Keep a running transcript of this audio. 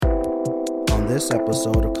this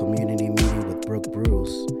episode of Community Meeting with Brooke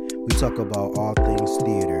Bruce, we talk about all things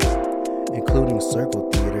theater, including circle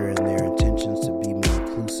theater and their intentions to be more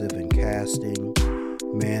inclusive in casting,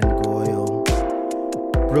 Mangoyle,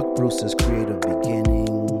 Brooke Bruce's creative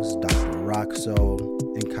beginnings, Dr. Roxo,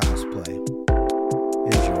 and cosplay.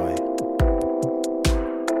 Enjoy.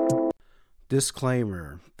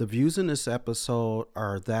 Disclaimer: the views in this episode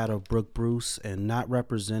are that of Brooke Bruce and not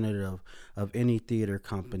representative of any theater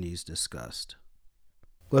companies discussed.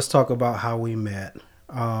 Let's talk about how we met.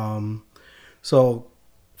 So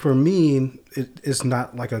for me, it's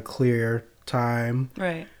not like a clear time.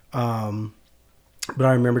 Right. But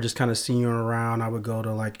I remember just kind of seeing you around. I would go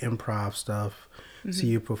to like improv stuff, see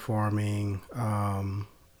you performing, and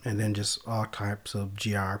then just all types of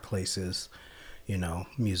GR places, you know,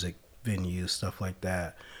 music venues, stuff like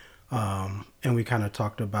that. And we kind of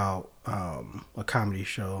talked about a comedy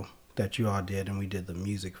show that you all did and we did the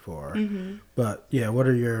music for. But yeah, what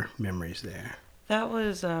are your memories there? That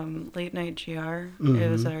was Late Night GR. It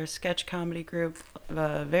was our sketch comedy group,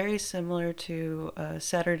 very similar to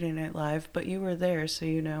Saturday Night Live, but you were there, so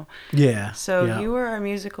you know. Yeah. So yeah. you were our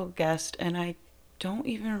musical guest, and I'm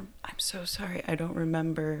so sorry, I don't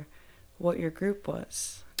remember what your group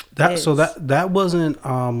was. That wasn't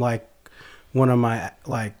like one of my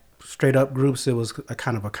like straight up groups. It was a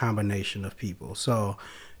kind of a combination of people. So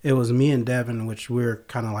it was me and Devin, which we're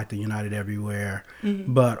kind of like the United Everywhere,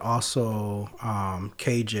 but also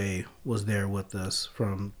KJ was there with us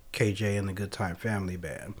from KJ and the Good Time Family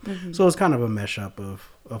Band. So it was kind of a mesh up of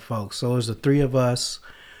folks. So it was the three of us.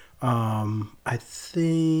 I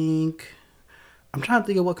think I'm trying to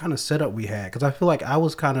think of what kind of setup we had, because I feel like I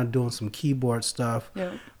was kind of doing some keyboard stuff.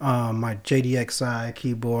 Yeah. My JDXI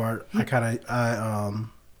keyboard, I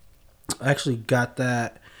actually got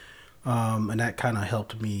that, and that kind of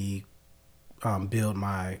helped me build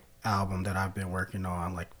my album that I've been working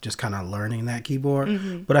on, like just kind of learning that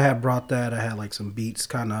keyboard. But I had brought that, I had like some beats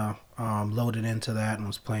kind of loaded into that and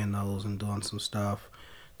was playing those and doing some stuff.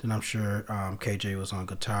 Then I'm sure KJ was on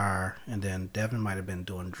guitar, and then Devin might have been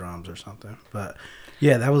doing drums or something. But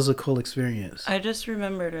yeah, that was a cool experience. I just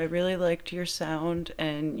remembered I really liked your sound,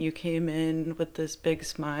 and you came in with this big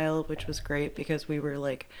smile, which was great because we were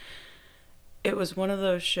like, it was one of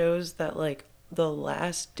those shows that like the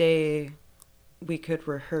last day we could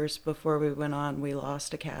rehearse before we went on, we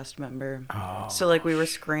lost a cast member. So like we were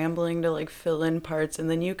scrambling to like fill in parts,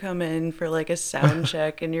 and then you come in for like a sound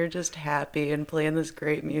check and you're just happy and playing this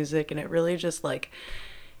great music, and it really just like,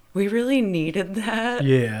 we really needed that.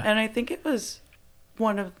 Yeah. And I think it was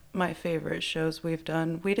one of my favorite shows we've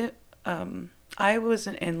done. We did I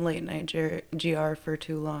wasn't in Late Night GR for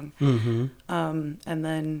too long. And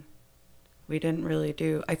then we didn't really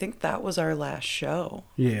do, I think that was our last show.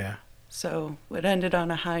 Yeah. So it ended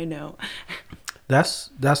on a high note. That's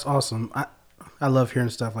awesome. I love hearing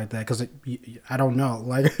stuff like that, because I don't know,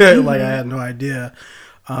 like like I had no idea.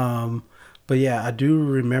 But yeah, I do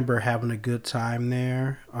remember having a good time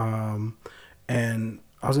there. And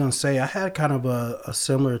I was gonna say I had kind of a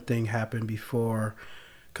similar thing happen before.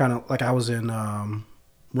 Kind of like I was in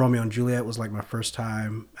Romeo and Juliet was like my first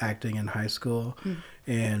time acting in high school,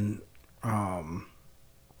 and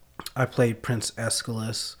I played Prince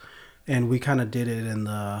Aeschylus. And we kind of did it in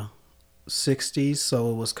the 60s, so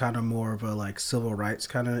it was kind of more of a like civil rights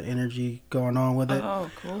kind of energy going on with it. Oh,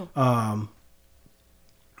 cool.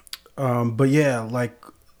 But yeah, like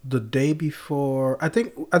the day before, I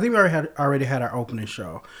think we already had our opening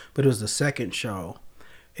show, but it was the second show,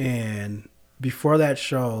 and before that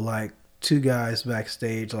show, like two guys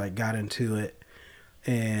backstage like got into it,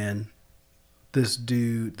 and this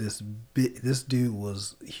dude was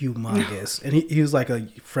humongous, and he was like a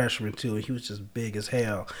freshman too, and he was just big as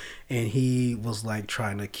hell, and he was like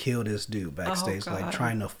trying to kill this dude backstage, like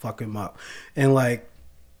trying to fuck him up, and like,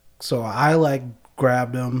 so I like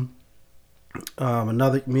grabbed him,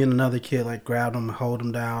 me and another kid like grabbed him, hold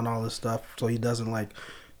him down, all this stuff, so he doesn't like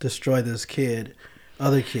destroy this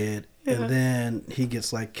other kid, and then he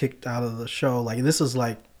gets like kicked out of the show. Like this is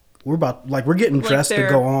like, we're getting dressed to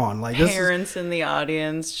go on. Like parents in the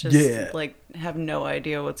audience just like have no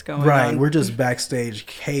idea what's going on. Right, we're just backstage,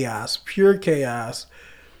 chaos, pure chaos.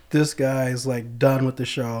 This guy's like done with the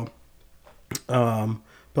show. But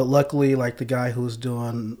luckily, like the guy who was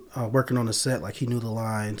doing working on the set, like he knew the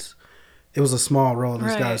lines. It was a small role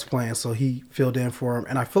this guy was playing, so he filled in for him.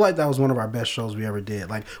 And I feel like that was one of our best shows we ever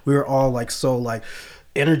did. Like we were all like so like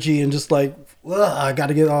energy and just like, I got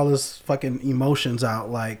to get all this fucking emotions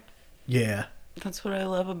out. Like, yeah. That's what I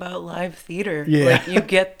love about live theater. Yeah. Like, you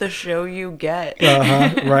get the show you get.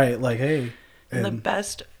 Right. Like, hey. And the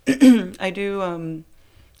best, I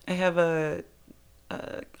have a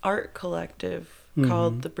art collective Mm-hmm.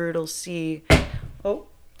 called The Brutal Sea. Oh,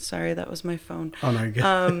 sorry, that was my phone. Oh no, you're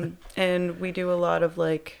good. And we do a lot of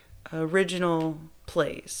like original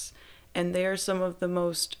plays, and they are some of the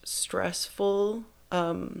most stressful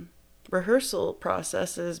rehearsal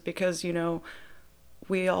processes because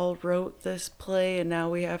we all wrote this play and now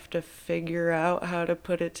we have to figure out how to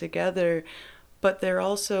put it together. But they're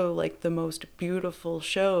also like the most beautiful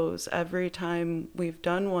shows. Every time we've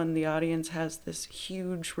done one, the audience has this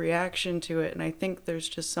huge reaction to it. And I think there's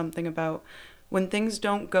just something about when things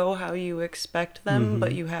don't go how you expect them, but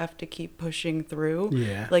Mm-hmm. you have to keep pushing through,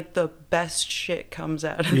 Yeah. like the best shit comes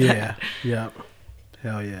out of Yeah. that. Yep.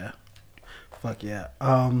 Hell yeah. Fuck yeah.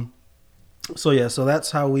 So yeah, so that's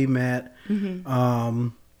how we met. Mm-hmm.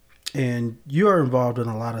 Um, and you are involved in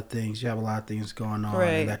a lot of things. You have a lot of things going on and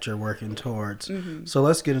Right. that you're working towards. Mm-hmm. So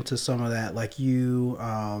let's get into some of that. Like you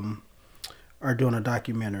are doing a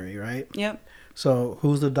documentary, right? Yep. So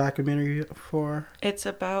who's the documentary for It's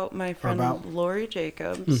about my or friend about? Lori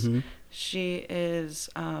Jacobs. Mm-hmm. She is,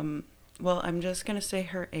 well, I'm just going to say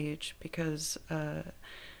her age because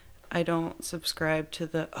I don't subscribe to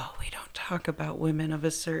the, oh, we don't talk about women of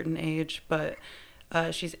a certain age, but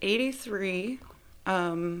she's 83.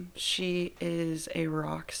 She is a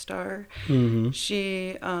rock star. Mm-hmm.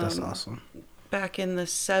 She, That's awesome. back in the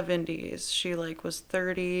 70s, she like was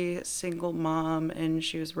 30, single mom, and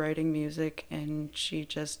she was writing music, and she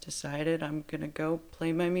just decided, I'm going to go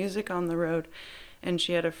play my music on the road. And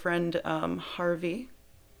she had a friend, Harvey.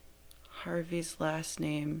 Harvey's last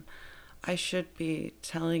name, I should be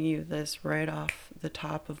telling you this right off the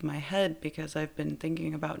top of my head because I've been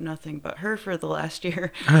thinking about nothing but her for the last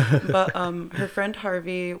year. But her friend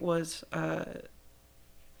Harvey was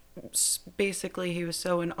basically, he was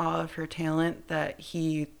so in awe of her talent that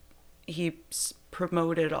he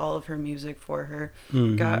promoted all of her music for her, got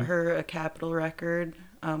Mm-hmm. her a Capitol record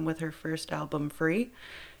with her first album, Free.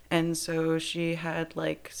 And so she had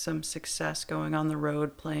like some success going on the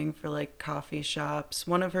road, playing for like coffee shops.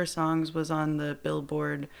 One of her songs was on the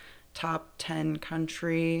Billboard top 10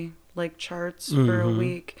 country like charts for a Mm-hmm.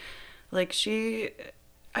 week. Like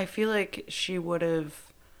I feel like she would have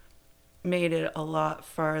made it a lot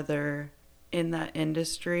farther in that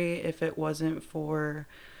industry if it wasn't for,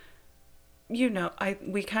 I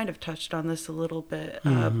we kind of touched on this a little bit,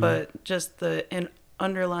 Mm-hmm. but just the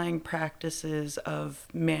underlying practices of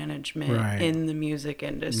management Right. in the music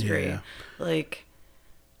industry. Yeah. Like,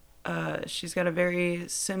 she's got a very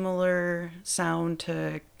similar sound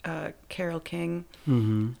to Carole King.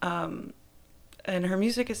 Mm-hmm. And her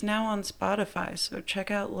music is now on Spotify, so check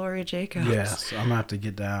out Lori Jacobs. Yes, I'm gonna have to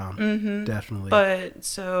get down. Mm-hmm. Definitely. But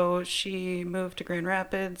so she moved to Grand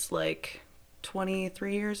Rapids like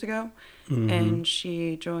 23 years ago, Mm-hmm. and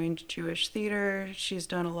she joined Jewish theater. She's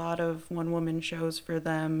done a lot of one woman shows for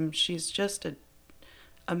them. She's just an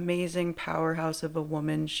amazing powerhouse of a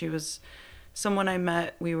woman. She was someone I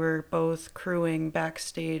met. We were both crewing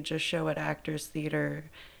backstage a show at Actors Theater.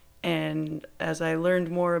 And as I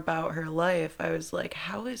learned more about her life, I was like,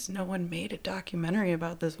 how has no one made a documentary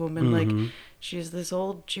about this woman? Like, Mm-hmm. she's this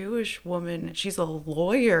old Jewish woman. She's a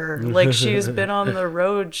lawyer. Like, she's been on the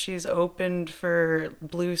road. She's opened for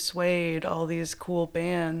Blue Suede, all these cool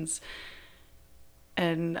bands.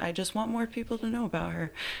 And I just want more people to know about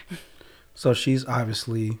her. So she's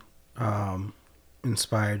obviously um,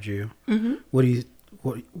 inspired you. Mm-hmm. What do you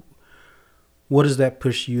what What does that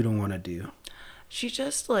push you to want to do? She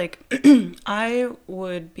just like, I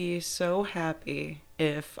would be so happy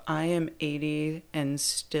if I am 80 and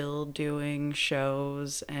still doing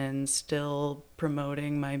shows and still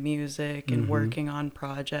promoting my music and Mm-hmm. working on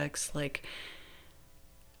projects. Like,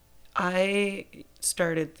 I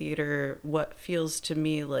started theater what feels to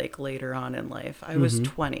me like later on in life. I was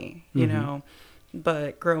Mm-hmm. 20, Mm-hmm.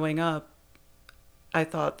 but growing up, I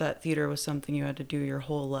thought that theater was something you had to do your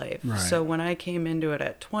whole life. Right. So when I came into it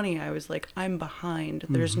at 20, I was like, I'm behind.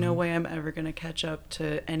 There's no Mm-hmm. way I'm ever going to catch up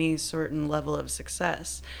to any certain level of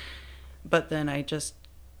success. But then I just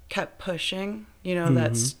kept pushing, that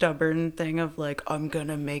Mm-hmm. stubborn thing of like, I'm going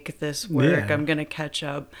to make this work, Yeah. I'm going to catch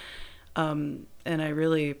up. And I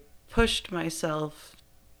really pushed myself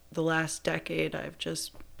the last decade. I've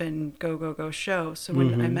just been go, go, go show. So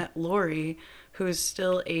when I Mm-hmm. met Lori, who's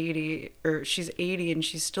still 80, or she's 80 and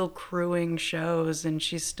she's still crewing shows and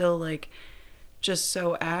she's still like just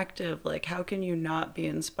so active, like how can you not be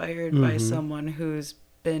inspired by Mm-hmm. someone who's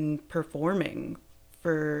been performing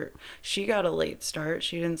for, she got a late start,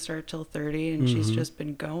 she didn't start till 30, and she's Mm-hmm. just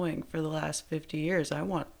been going for the last 50 years. I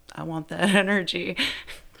want that energy.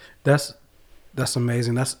 That's that's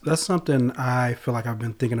amazing. That's something I feel like I've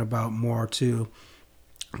been thinking about more too.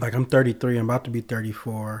 Like I'm 33, I'm about to be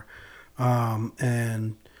 34,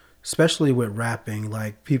 and especially with rapping,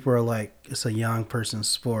 like people are like it's a young person's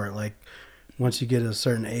sport. Like once you get a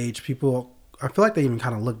certain age, people I feel like they even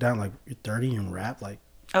kind of look down like you're 30 and rap like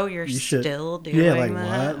Oh, you're you should. still Yeah, like doing what?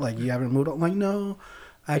 that? Like you haven't moved on? Like no,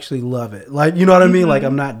 I actually love it. Like you know what I mean? Like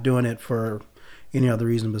I'm not doing it for any other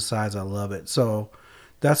reason besides I love it. So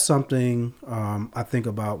that's something I think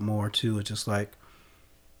about more too. It's just like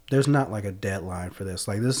there's not like a deadline for this.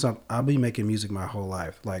 Like this is some I'll be making music my whole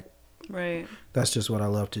life. Like Right. that's just what I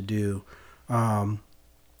love to do. Um,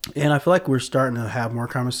 and I feel like we're starting to have more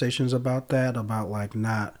conversations about that, about like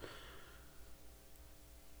not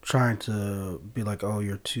trying to be like, oh,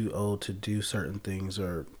 you're too old to do certain things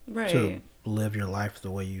or to Right. live your life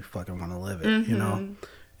the way you fucking want to live it, you know? Mm-hmm.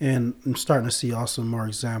 And I'm starting to see also more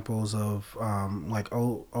examples of like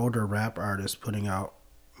older rap artists putting out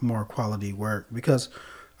more quality work because,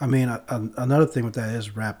 I mean, another thing with that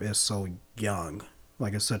is rap is so young.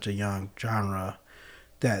 Like it's such a young genre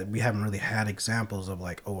that we haven't really had examples of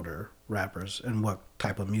like older rappers and what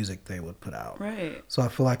type of music they would put out. Right. So I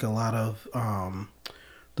feel like a lot of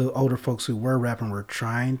the older folks who were rapping were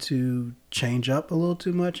trying to change up a little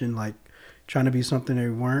too much and like trying to be something they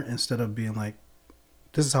weren't instead of being like,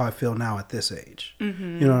 this is how I feel now at this age. You know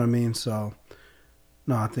Mm-hmm. what I mean? So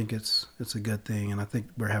no, I think it's a good thing, and I think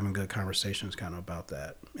we're having good conversations kind of about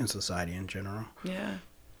that in society in general. Yeah.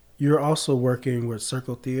 You're also working with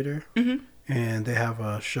Circle Theater, Mm-hmm. and they have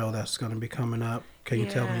a show that's going to be coming up. Can you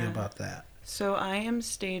tell me Yeah. about that? So I am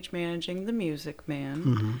stage managing the Music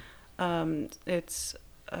Man. Mm-hmm. It's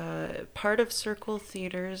part of Circle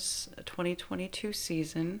Theater's 2022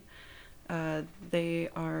 season. They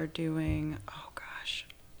are doing, oh gosh,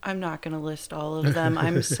 I'm not going to list all of them.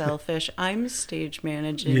 I'm selfish. I'm stage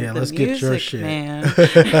managing Yeah, the let's get your Music shit. Man.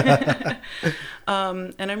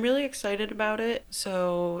 And I'm really excited about it.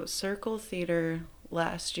 So, Circle Theater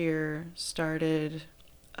last year started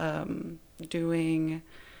doing,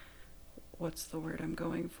 what's the word I'm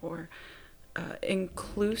going for?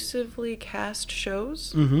 Inclusively cast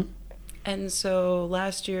shows. Mm-hmm. And so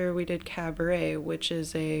last year we did Cabaret, which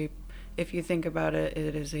is if you think about it,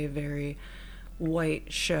 it is a very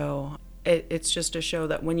white show. It's just a show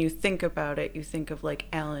that when you think about it, you think of like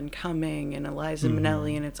Alan Cumming and Eliza Minnelli,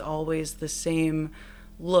 Mm-hmm. and it's always the same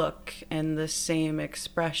look and the same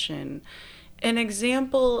expression. An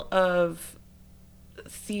example of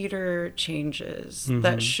theater changes that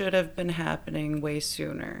Mm-hmm. should have been happening way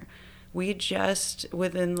sooner. We just,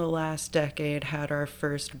 within the last decade, had our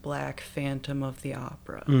first black Phantom of the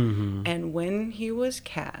Opera. Mm-hmm. And when he was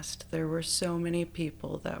cast, there were so many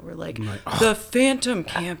people that were like, I'm like, the oh, Phantom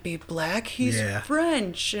can't be black. He's yeah.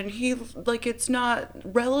 French. And like, it's not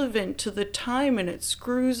relevant to the time and it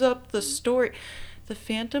screws up the story. The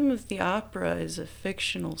Phantom of the Opera is a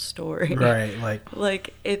fictional story. Right, like,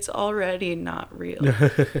 Like, it's already not real.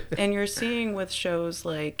 And you're seeing with shows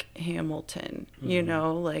like Hamilton, you mm-hmm.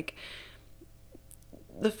 know, like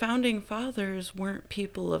the founding fathers weren't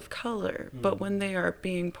people of color, but when they are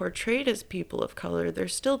being portrayed as people of color, they're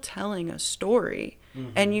still telling a story.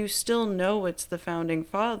 And Mm-hmm. you still know it's the founding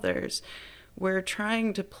fathers. We're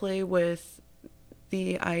trying to play with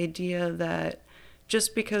the idea that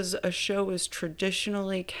just because a show is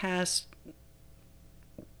traditionally cast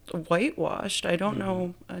whitewashed, I don't Mm-hmm.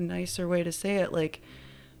 know a nicer way to say it, like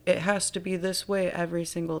it has to be this way every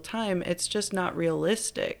single time. It's just not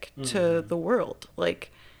realistic to Mm-hmm. the world.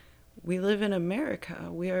 Like, we live in America,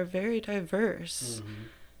 we are very diverse. Mm-hmm.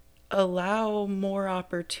 Allow more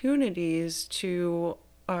opportunities to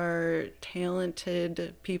our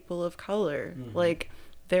talented people of color. Mm-hmm. Like,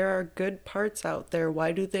 there are good parts out there.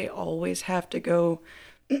 Why do they always have to go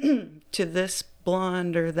to this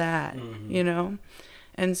blonde or that, Mm-hmm. you know?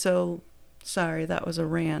 And so, sorry, that was a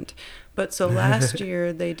rant. But so last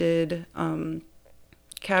year they did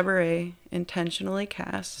Cabaret, intentionally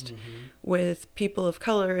cast, Mm-hmm. with people of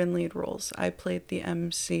color in lead roles. I played the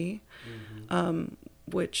MC, Mm-hmm.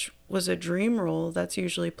 which was a dream role that's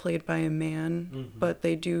usually played by a man, Mm-hmm. but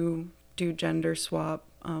they do gender swap.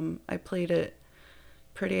 I played it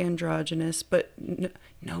pretty androgynous, but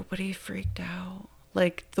nobody freaked out.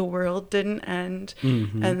 Like, the world didn't end.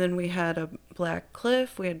 Mm-hmm. And then we had a Black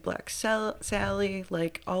Cliff, we had Black Sally,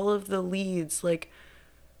 like all of the leads, like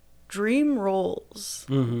dream roles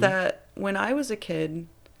Mm-hmm. that when I was a kid,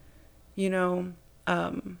 you know,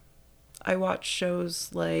 I watched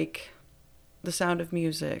shows like The Sound of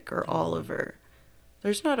Music or Oliver.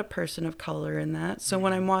 There's not a person of color in that. So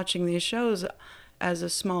when I'm watching these shows as a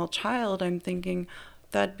small child, I'm thinking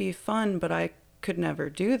that'd be fun, but I could never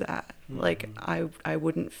do that. Like, I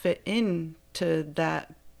wouldn't fit in to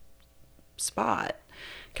that spot.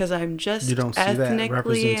 because I'm You just don't see that ethnically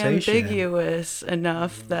representation. ambiguous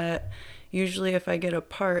enough that usually if I get a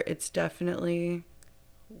part, it's definitely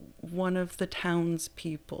one of the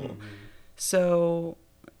townspeople. So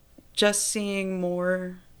just seeing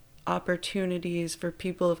more opportunities for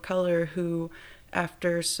people of color who,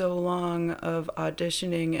 after so long of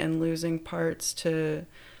auditioning and losing parts to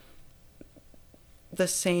the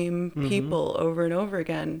same Mm-hmm. people over and over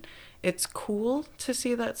again, it's cool to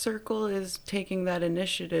see that Circle is taking that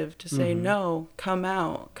initiative to say, Mm-hmm. no, come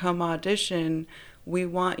out, come audition. We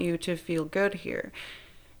want you to feel good here.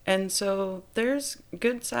 And so there's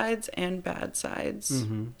good sides and bad sides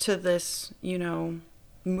Mm-hmm. to this,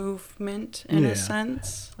 movement in a Yeah.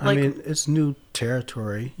 sense. I Like, mean, it's new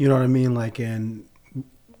territory. You know what I mean? Like, and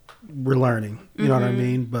we're learning. You know what I mm-hmm,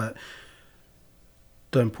 mean? But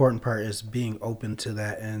the important part is being open to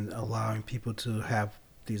that and allowing people to have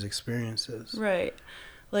these experiences. right.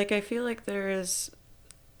 Like, I feel like there's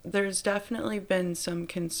definitely been some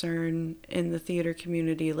concern in the theater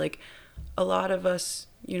community. Like, a lot of us,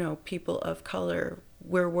 people of color,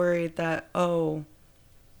 we're worried that, oh,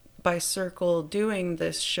 by Circle doing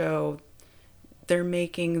this show, they're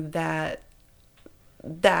making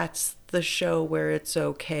that's the show where it's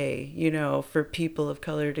okay, for people of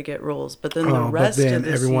color to get roles. But then the But rest of then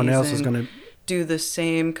the everyone else is season gonna, do the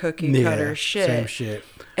same cookie yeah, cutter same shit. shit.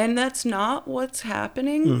 And that's not what's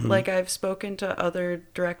happening. Mm-hmm. Like, I've spoken to other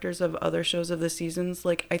directors of other shows of the seasons.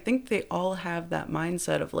 Like, I think they all have that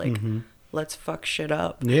mindset of, like, Mm-hmm. let's fuck shit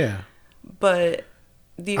up. Yeah. But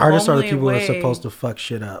the Artists are the only people who are way, supposed to fuck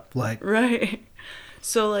shit up. Like, right?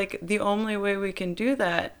 So, like, the only way we can do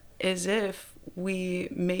that is if we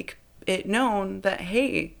make it known that,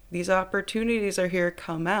 hey, these opportunities are here,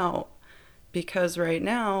 come out. Because right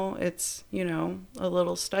now it's, a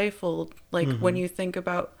little stifled. Like, when mm-hmm. you think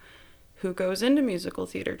about who goes into musical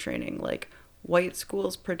theater training, like, white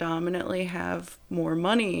schools predominantly have more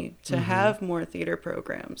money to Mm-hmm. have more theater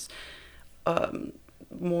programs, um,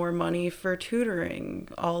 more money for tutoring,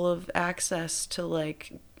 all of access to,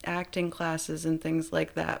 like, acting classes and things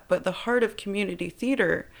like that. But the heart of community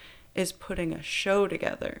theater is putting a show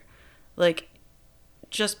together. Like,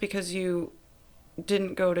 just because you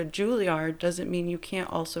didn't go to Juilliard doesn't mean you can't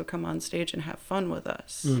also come on stage and have fun with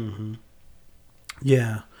us. Mm-hmm.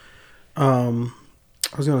 Yeah. Um,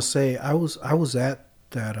 I was gonna say I was at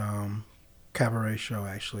that cabaret show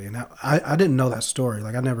actually, and I didn't know that story.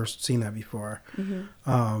 Like I never seen that before.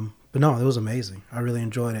 Mm-hmm. But no, it was amazing. I really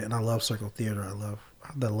enjoyed it, and I love Circle Theater. I love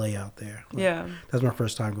the layout there. Like Yeah. that's my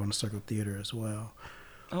first time going to Circle Theater as well.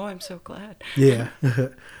 Oh, I'm so glad. Yeah.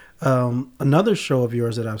 Another show of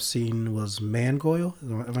yours that I've seen was Mangoyle.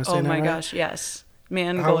 Am I Oh saying that my right? gosh, yes. How was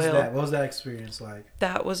Mangoyle. that? What was that experience like?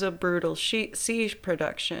 That was a Brutal Sea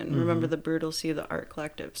production. Remember Mm-hmm. the Brutal Sea, the art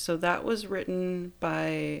collective. So that was written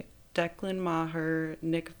by Declan Maher,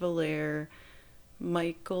 Nick Valaire,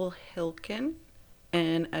 Michael Hilkin,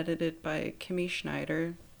 and edited by Kimmy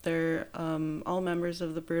Schneider. They're all members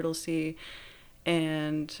of the Brutal Sea,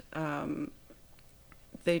 and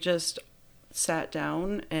they just sat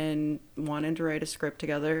down and wanted to write a script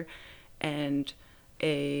together, and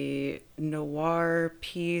a noir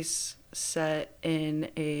piece set in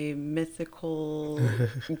a mythical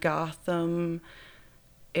Gotham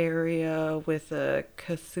area with a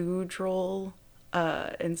cathedral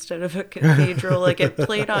instead of a cathedral. Like, it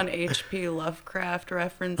played on H.P. Lovecraft Uh huh.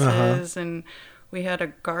 references, and we had a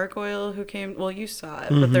gargoyle who came. Well, you saw it,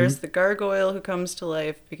 but Mm-hmm. there's the gargoyle who comes to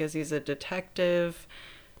life because he's a detective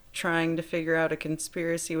trying to figure out a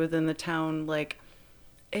conspiracy within the town. Like,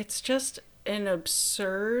 it's just an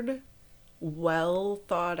absurd, well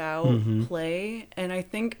thought out Mm-hmm. play. And I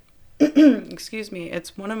think, excuse me,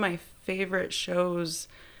 it's one of my favorite shows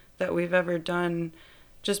that we've ever done,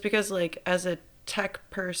 just because, like, as a tech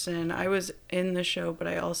person, I was in the show, but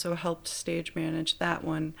I also helped stage manage that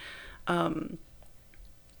one. Um,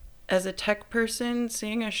 as a tech person,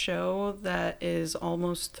 seeing a show that is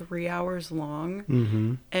almost 3 hours long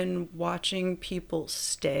Mm-hmm. and watching people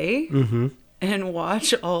stay Mm-hmm. and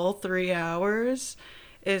watch all 3 hours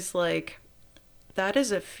is like, that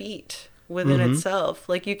is a feat within Mm-hmm. itself.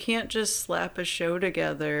 Like, you can't just slap a show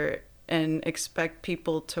together and expect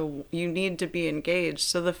people to, you need to be engaged.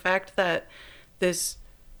 So the fact that this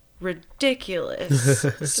ridiculous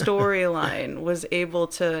storyline was able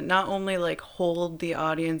to not only, like, hold the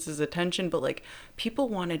audience's attention, but, like, people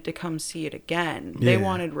wanted to come see it again. They Yeah.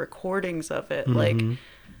 wanted recordings of it. Like,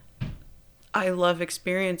 Mm-hmm. I love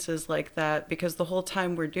experiences like that because the whole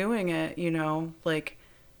time we're doing it, like,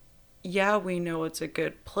 yeah, we know it's a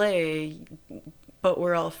good play. but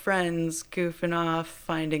we're all friends goofing off,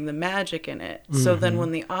 finding the magic in it. So then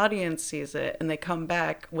when the audience sees it and they come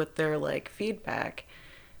back with their like feedback,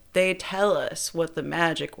 they tell us what the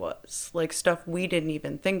magic was, like stuff we didn't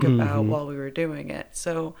even think about while we were doing it.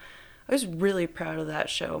 So I was really proud of that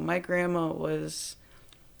show. My grandma was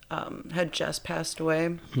had just passed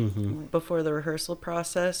away before the rehearsal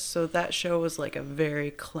process, so that show was like a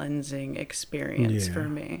very cleansing experience for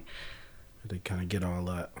me. They kind of get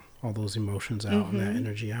all those emotions out and that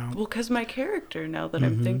energy out. Well, because my character, now that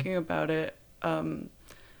I'm thinking about it,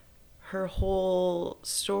 her whole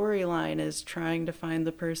storyline is trying to find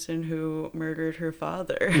the person who murdered her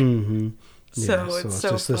father. So it's so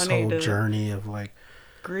just this funny whole to journey of like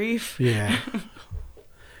grief. Yeah.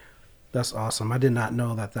 That's awesome. I did not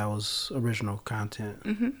know that was original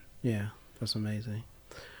content. Yeah, that's amazing.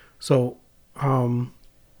 So, I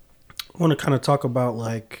want to kind of talk about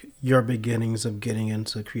like your beginnings of getting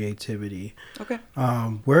into creativity. Okay.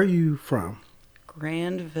 Where are you from?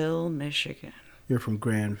 Grandville, Michigan. You're from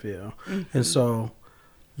Grandville. And so,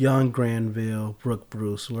 young Grandville, Brooke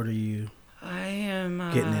Bruce, what are you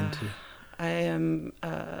getting into? I am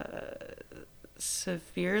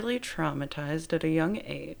severely traumatized at a young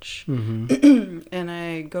age. And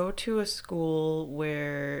I go to a school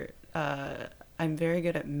where I'm very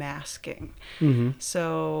good at masking.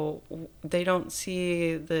 So they don't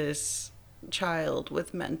see this child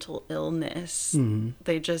with mental illness.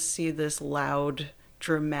 They just see this loud,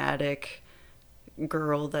 dramatic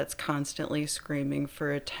girl that's constantly screaming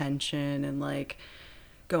for attention and like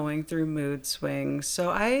going through mood swings. So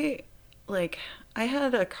I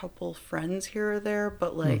had a couple friends here or there,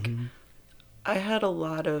 but like I had a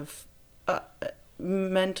lot of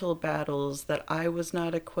mental battles that I was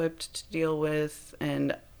not equipped to deal with,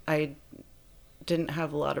 and I didn't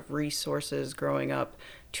have a lot of resources growing up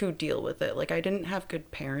to deal with it. Like I didn't have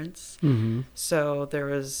good parents. So there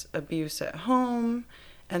was abuse at home,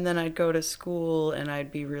 and then I'd go to school and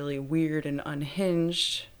I'd be really weird and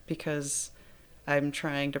unhinged because I'm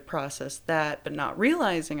trying to process that, but not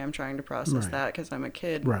realizing I'm trying to process that because I'm a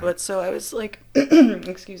kid. But so I was like,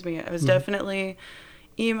 excuse me, I was definitely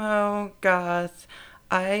emo, goth.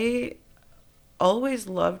 I always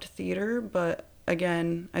loved theater, but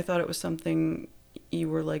again, I thought it was something you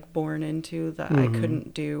were like born into that I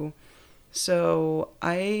couldn't do. So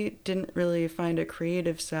I didn't really find a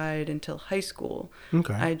creative side until high school.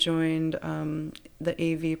 I joined the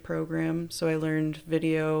AV program, so I learned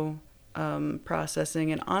video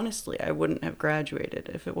processing, and honestly I wouldn't have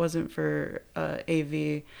graduated if it wasn't for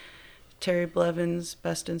AV. Terry Blevins,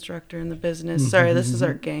 best instructor in the business. Sorry, this is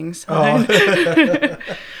our gang sign.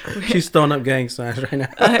 She's throwing up gang signs right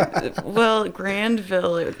now. Well,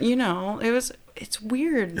 Grandville, it's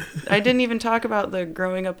weird. I didn't even talk about the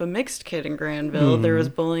growing up a mixed kid in Grandville. There was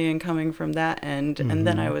bullying coming from that end, and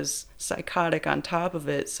then I was psychotic on top of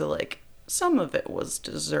it, so like some of it was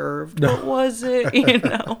deserved, but was it,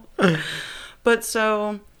 But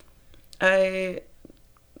so I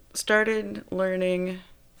started learning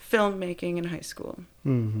filmmaking in high school.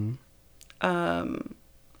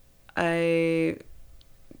 I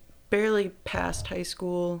barely passed high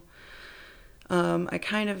school. I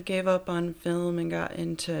kind of gave up on film and got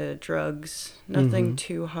into drugs. Nothing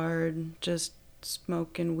too hard, just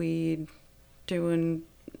smoking weed, doing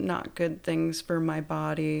not good things for my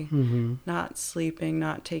body, not sleeping,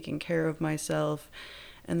 not taking care of myself.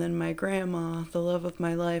 And then my grandma, the love of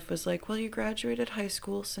my life, was like, well, you graduated high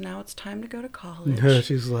school, so now it's time to go to college.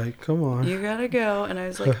 She's like, come on. You gotta go. And I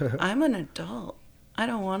was like, I'm an adult. I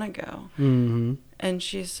don't want to go. And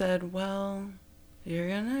she said, well, you're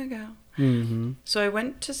gonna go. So I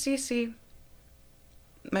went to CC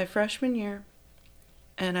my freshman year,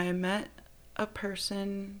 and I met a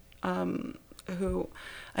person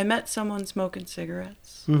I met someone smoking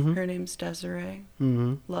cigarettes. Her name's Desiree.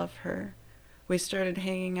 Love her. We started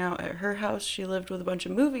hanging out at her house. She lived with a bunch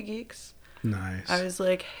of movie geeks. Nice. I was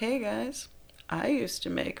like, hey guys, I used to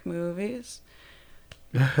make movies.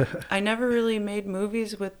 I never really made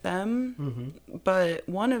movies with them, but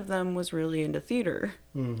one of them was really into theater.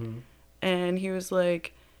 And he was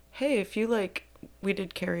like, hey, if you like, we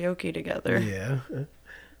did karaoke together.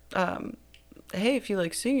 Hey, if you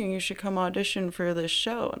like singing, you should come audition for this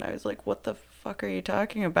show. And I was like, what the fuck are you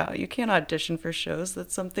talking about? You can't audition for shows.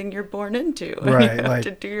 That's something you're born into. Right. You have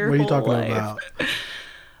to do your whole life. What are you talking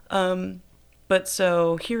about? But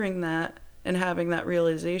so hearing that and having that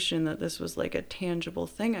realization that this was like a tangible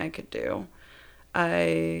thing I could do,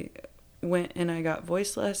 I went and I got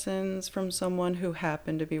voice lessons from someone who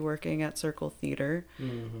happened to be working at Circle Theater.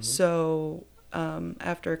 So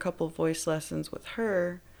after a couple voice lessons with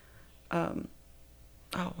her,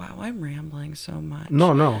 Oh, wow, I'm rambling so much.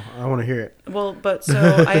 No, no, I want to hear it. Well, but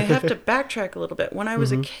so I have to backtrack a little bit. When I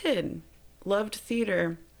was a Mm-hmm. kid, loved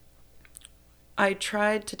theater. I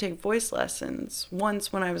tried to take voice lessons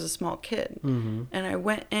once when I was a small kid. Mm-hmm. And I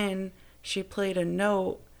went in, she played a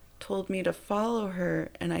note, told me to follow her,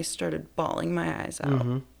 and I started bawling my eyes out.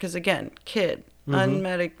 Mm-hmm. Because again, kid, Mm-hmm.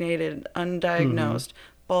 unmedicated, Mm-hmm. undiagnosed,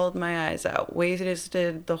 bawled my eyes out,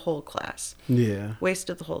 wasted the whole class. Yeah.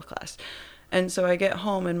 Wasted the whole class. And so I get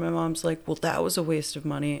home and my mom's like, well, that was a waste of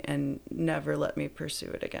money, and never let me pursue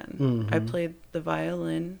it again. I Mm-hmm. played the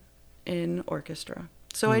violin in orchestra.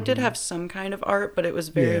 So I did Mm-hmm. have some kind of art, but it was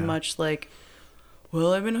very Yeah. much like,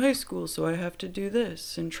 well, I'm in high school, so I have to do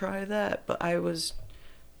this and try that. But I was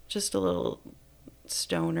just a little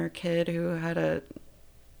stoner kid who had a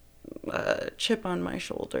chip on my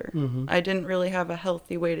shoulder. Mm-hmm. I didn't really have a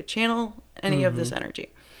healthy way to channel any of Mm-hmm. this energy.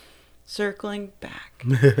 Circling back,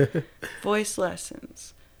 voice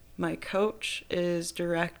lessons. My coach is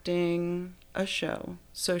directing a show,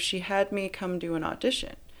 so she had me come do an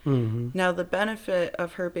audition. Mm-hmm. Now, the benefit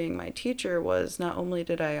of her being my teacher was not only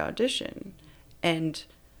did I audition and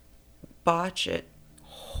botch it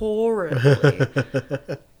horribly,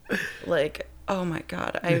 like, oh my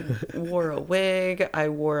God, I wore a wig, I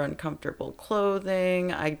wore uncomfortable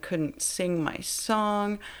clothing, I couldn't sing my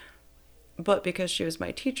song. But because she was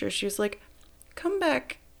my teacher, she was like, come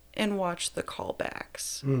back and watch the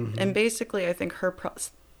callbacks. Mm-hmm. And basically, I think her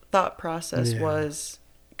thought process Yeah. was,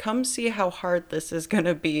 come see how hard this is going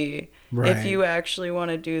to be. If Right. you actually want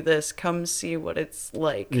to do this, come see what it's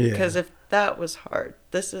like. Yeah. Because if that was hard,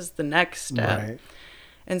 this is the next step. Right.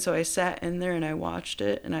 And so I sat in there and I watched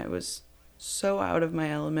it, and I was so out of my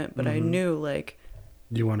element, but I Mm-hmm. knew, like,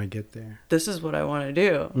 You want to get there. this is what I want to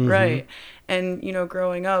do. Mm-hmm. Right. And, you know,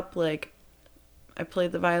 growing up, like, I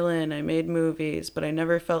played the violin, I made movies, but I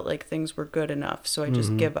never felt like things were good enough, so I just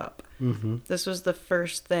Mm-hmm. give up. Mm-hmm. This was the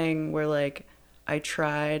first thing where, like, I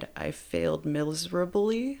tried, I failed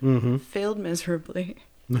miserably. Mm-hmm. Failed miserably.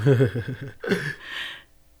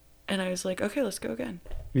 And I was like, okay, let's go again.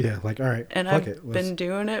 Yeah, like, all right, And fuck I've it. been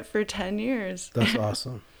doing it for 10 years. That's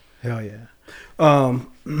awesome. Hell yeah.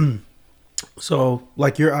 So,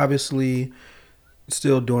 like, you're obviously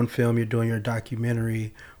still doing film, you're doing your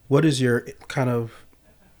documentary. What is your kind of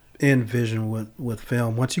end vision with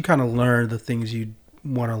film? Once you kind of learn the things you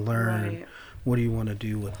want to learn, Right. what do you want to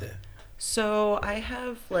do with it? So I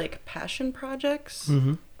have, like, passion projects.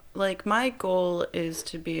 Mm-hmm. Like, my goal is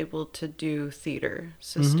to be able to do theater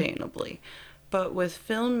sustainably. But with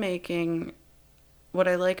filmmaking, what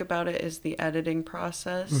I like about it is the editing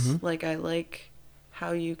process. Mm-hmm. Like, I like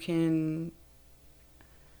how you can,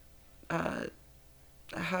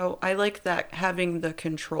 how I like that, having the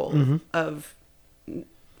control Mm-hmm. of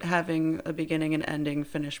having a beginning and ending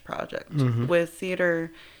finished project. Mm-hmm. With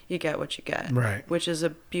theater, you get what you get, Right. which is a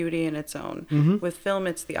beauty in its own. Mm-hmm. With film,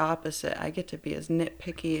 it's the opposite. I get to be as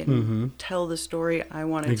nitpicky and Mm-hmm. tell the story I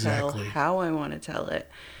want to Exactly. tell, how I want to tell it.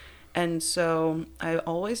 And so I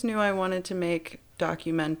always knew I wanted to make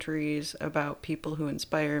documentaries about people who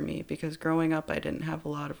inspire me, because growing up I didn't have a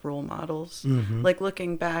lot of role models. Mm-hmm. Like,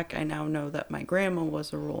 looking back, I now know that my grandma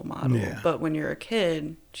was a role model. Yeah. But when you're a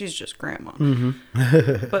kid, she's just grandma.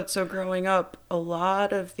 Mm-hmm. But so growing up, a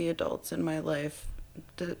lot of the adults in my life,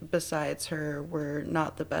 besides her, were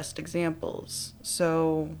not the best examples.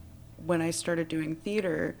 So when I started doing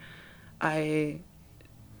theater, I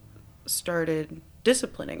started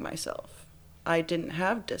disciplining myself. I didn't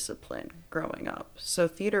have discipline growing up. So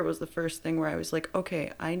theater was the first thing where I was like,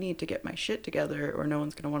 okay, I need to get my shit together or no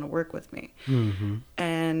one's going to want to work with me. Mm-hmm.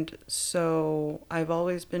 And so I've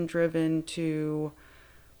always been driven to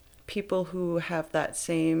people who have that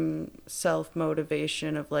same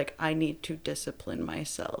self-motivation of, like, I need to discipline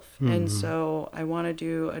myself. Mm-hmm. And so I want to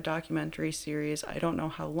do a documentary series. I don't know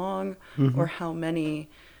how long Mm-hmm. or how many,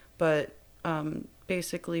 but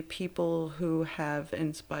basically people who have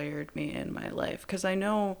inspired me in my life. Because I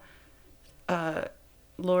know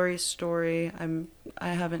Lori's story, I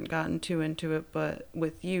haven't gotten too into it, but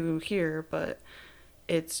with you here, but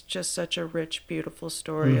it's just such a rich, beautiful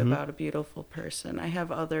story Mm-hmm. about a beautiful person. I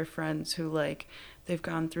have other friends who, like, they've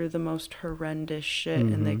gone through the most horrendous shit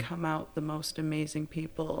and they Mm-hmm. come out the most amazing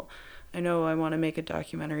people. I know I want to make a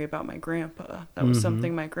documentary about my grandpa. That was Mm-hmm.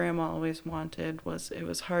 something my grandma always wanted. It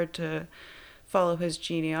was hard to follow his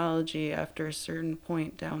genealogy after a certain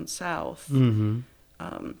point down south. Mm-hmm.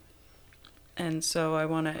 And so I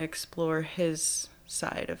want to explore his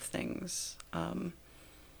side of things.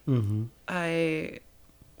 Mm-hmm. I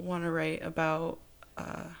want to write about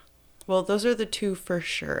Well, those are the two for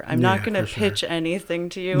sure. I'm not going to pitch anything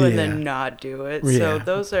to you and then not do it. Yeah. So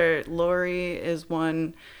those are, Lori is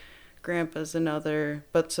one, Grandpa's another.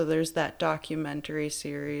 But so there's that documentary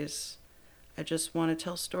series. I just want to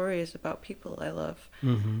tell stories about people I love.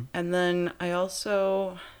 Mm-hmm. And then I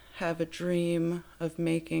also have a dream of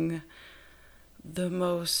making the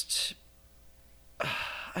most,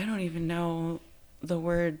 I don't even know the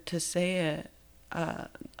word to say it. I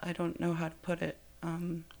don't know how to put it.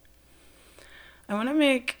 I want to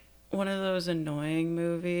make one of those annoying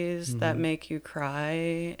movies that make you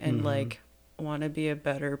cry and like want to be a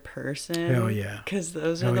better person. Hell yeah. Because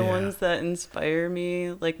those are the ones that inspire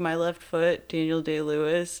me. Like My Left Foot, Daniel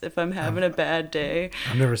Day-Lewis. If I'm having a bad day.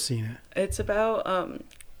 I've never seen it. It's about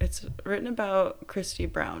it's written about Christy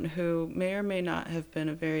Brown, who may or may not have been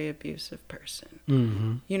a very abusive person.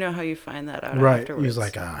 Mm-hmm. You know how you find that out right. afterwards. He's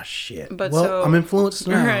like, ah, shit. But well, so, I'm influenced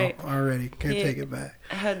now right. already. Can't take it back.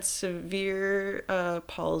 Had severe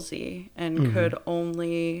palsy and could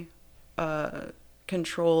only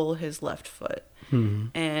control his left foot. Mm-hmm.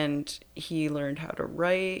 And he learned how to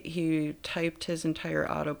write. He typed his entire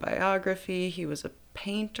autobiography. He was a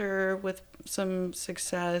painter with some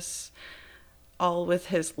success, all with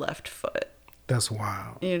his left foot. That's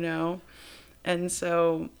wild. You know? And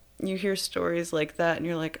so you hear stories like that and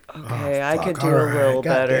you're like, okay, I could do a little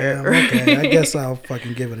better. Okay, I guess I'll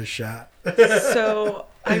fucking give it a shot. So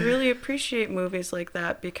I really appreciate movies like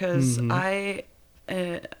that because I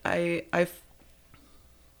get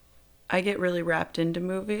really wrapped into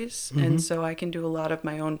movies, and so I can do a lot of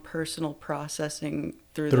my own personal processing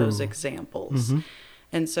through those examples.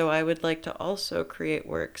 And so I would like to also create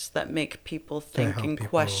works that make people think and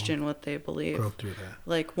question what they believe. Go through that.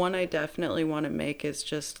 Like one I definitely want to make is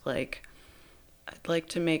just like, I'd like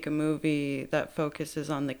to make a movie that focuses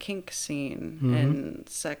on the kink scene and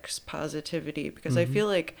sex positivity, because I feel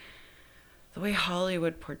like the way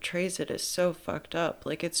Hollywood portrays it is so fucked up.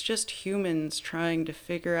 Like, it's just humans trying to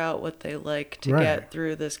figure out what they like to get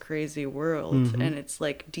through this crazy world. And it's,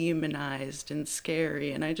 like, demonized and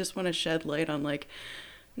scary. And I just want to shed light on, like,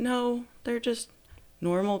 no, they're just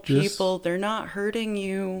normal people. They're not hurting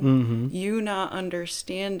you. You not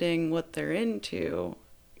understanding what they're into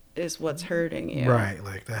is what's hurting you. Right.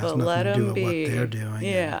 Like, that has nothing to do with what they're doing.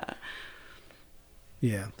 Yeah.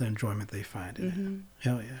 Yeah, the enjoyment they find in it.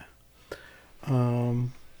 Hell yeah. Are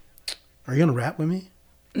you gonna rap with me?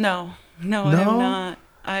 No, I'm not.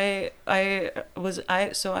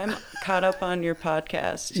 So I'm caught up on your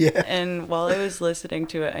podcast. Yeah. And while I was listening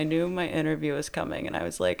to it, I knew my interview was coming, and I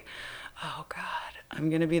was like, oh God,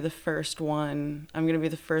 I'm gonna be the first one. I'm gonna be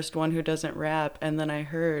the first one who doesn't rap. And then I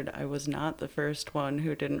heard I was not the first one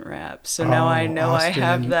who didn't rap. So now I know I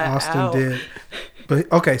have that Austin out. did.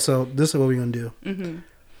 But okay, so this is what we're gonna do.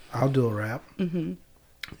 I'll do a rap. You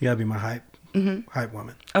gotta be my hype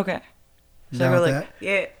woman. Okay. So Down we're with like,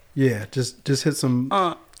 that? Yeah, just hit some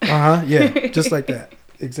yeah, just like that.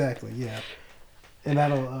 Exactly, yeah. And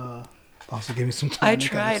that'll also give me some time. I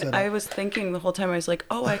tried. I was thinking the whole time, I was like,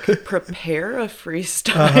 oh, I could prepare a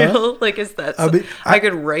freestyle. Like, is that I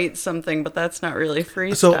could write something, but that's not really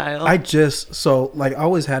freestyle. So I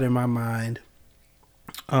always had in my mind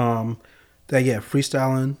that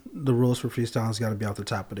freestyling, the rules for freestyling's got to be off the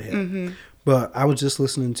top of the head. But I was just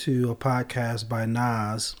listening to a podcast by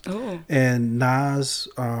Nas. And Nas,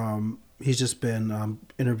 he's just been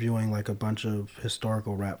interviewing like a bunch of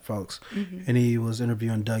historical rap folks. And he was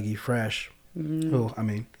interviewing Dougie Fresh, who, I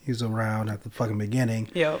mean, he's around at the fucking beginning.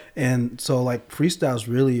 And so like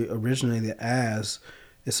freestyles really originated as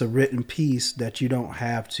it's a written piece that you don't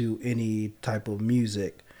have to any type of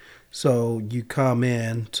music. So you come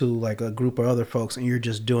in to like a group of other folks and you're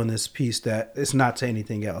just doing this piece that it's not to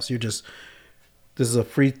anything else. This is a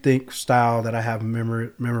free think style that I have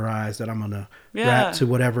memorized that I'm going to rap to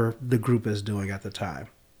whatever the group is doing at the time.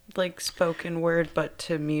 Like spoken word, but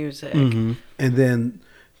to music. And then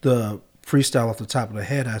the freestyle off the top of the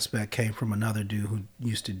head aspect came from another dude who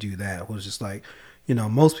used to do that. It was just like, you know,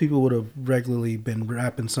 most people would have regularly been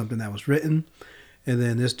rapping something that was written. And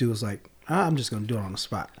then this dude was like, I'm just going to do it on the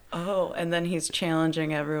spot. Oh, and then he's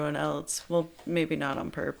challenging everyone else. Well, maybe not on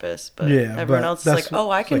purpose, but everyone else is like,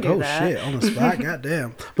 oh, I can do that. Oh, shit, on the spot?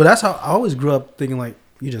 Goddamn. But that's how I always grew up thinking, like,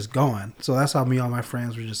 you're just going. So that's how me and all my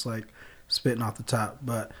friends were just, like, spitting off the top.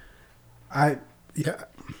 But I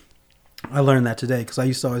learned that today because I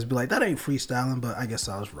used to always be like, that ain't freestyling, but I guess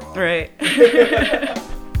I was wrong. Right.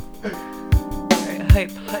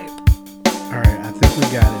 Hype. All right, I think we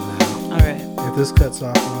got it now. All right. If this cuts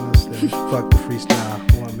off on us, then fuck the freestyle.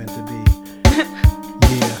 What meant to be.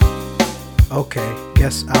 Yeah. Okay.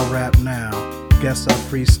 Guess I'll rap now. Guess I'll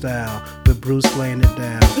freestyle. The Bruce laying it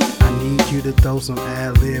down. I need you to throw some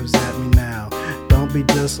ad-libs at me now. Don't be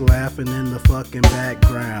just laughing in the fucking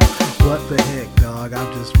background. What the heck, dog?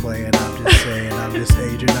 I'm just playing, I'm just saying, I'm just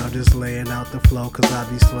aging, I'm just laying out the flow, cause I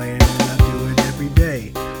be slaying and I do it every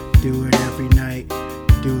day. Do it every night,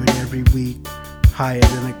 do it every week, higher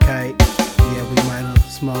than a kite. Yeah, we might have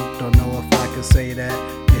smoked, don't know if I can say that.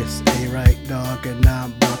 It's A-right, dog, and now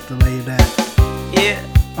I'm about to lay that. Yeah.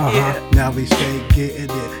 Yeah. Now we straight getting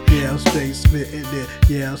it. Yeah, I'm straight spitting it.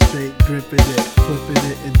 Yeah, I'm straight dripping it, flipping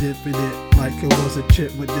it and dipping it like it was a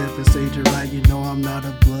chip with dip. It's agent right, you know I'm not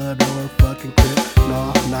a blood or a fucking crip.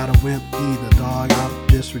 No, I'm not a wimp either, dog. I'm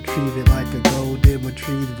just retrieving like a golden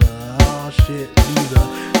retriever. Oh shit, neither.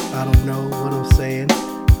 I don't know what I'm saying.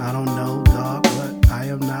 I don't know, dog, but I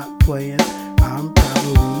am not playing. I'm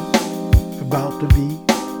probably about to be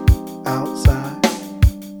outside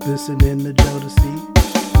listening to Jodeci.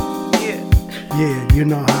 Yeah. Yeah, you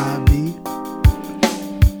know how I be.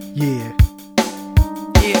 Yeah.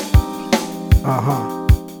 Yeah. Uh-huh.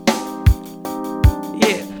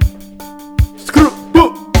 Yeah. Screw.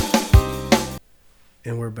 Boom.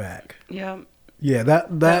 And we're back. Yeah. Yeah, that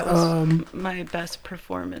was my best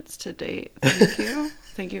performance to date. Thank you.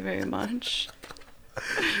 Thank you very much.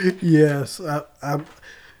 Yes,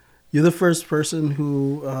 you're the first person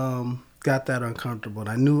who got that uncomfortable. And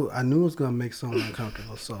I knew it was gonna make someone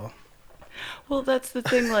uncomfortable. So. Well, that's the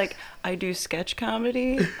thing. Like, I do sketch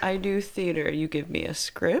comedy, I do theater. You give me a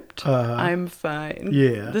script, I'm fine.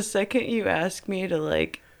 Yeah. The second you ask me to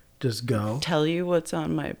like just go tell you what's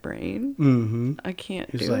on my brain, I can't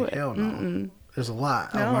He's do like, it. hell no. Mm-mm. There's a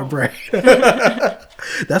lot No. on my brain.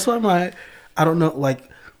 That's why I don't know, like,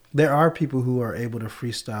 there are people who are able to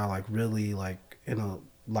freestyle, like, really, like, in a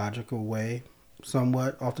logical way,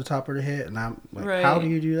 somewhat off the top of their head. And I'm like, Right. How do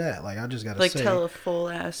you do that? Like, I just got to Like, say. tell a full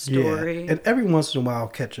ass story. Yeah. And every once in a while, I'll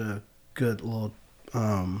catch a good little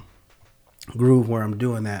groove where I'm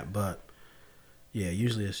doing that. But, yeah,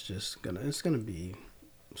 usually it's going to be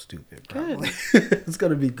stupid, probably. It's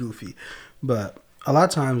going to be goofy. But a lot of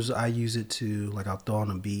times I use it to, like, I'll throw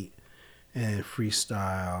on a beat and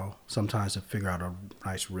freestyle, sometimes to figure out a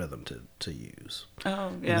nice rhythm to use.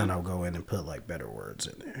 Oh, yeah. And then I'll go in and put, like, better words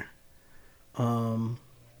in there. Now,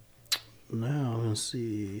 let's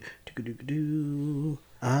see.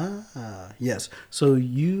 Yes. So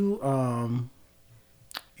you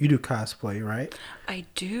do cosplay, right? I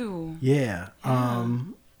do. Yeah.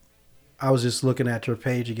 I was just looking at your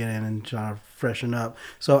page again and trying to freshen up.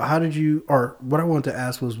 So how did you, or what I wanted to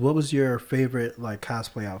ask was, what was your favorite like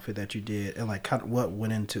cosplay outfit that you did, and like kind of what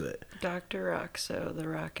went into it? Dr. Roxo, the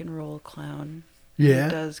rock and roll clown. Yeah.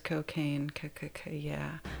 He does cocaine.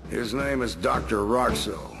 Yeah. His name is Dr.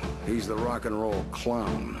 Roxo. He's the rock and roll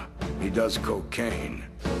clown. He does cocaine.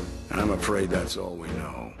 And I'm afraid that's all we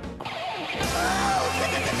know.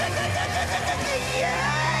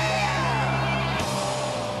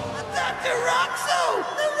 Dr. Roxo,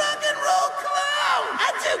 the rock and roll clown. I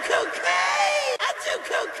do cocaine.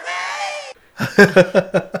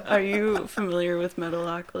 Are you familiar with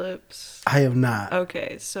Metalocalypse? I have not.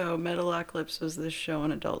 Okay, so Metalocalypse was this show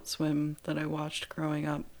on Adult Swim that I watched growing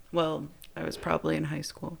up. Well, I was probably in high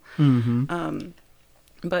school.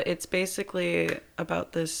 But it's basically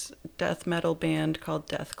about this death metal band called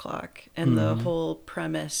Death Clock. And the whole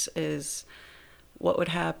premise is what would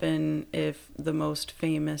happen if the most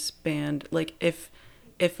famous band, like if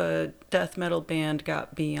a death metal band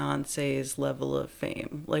got Beyonce's level of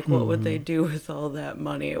fame, like what would they do with all that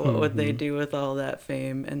money? What would they do with all that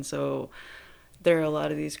fame? And so there are a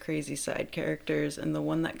lot of these crazy side characters, and the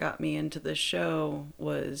one that got me into the show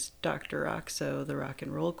was Dr. Roxo, the rock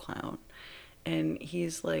and roll clown. And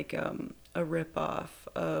he's like a ripoff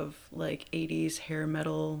of like 80s hair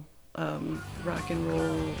metal rock and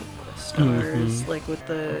roll stars, like with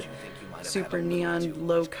the super neon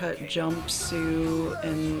low cut jumpsuit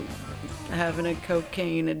and having a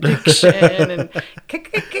cocaine addiction and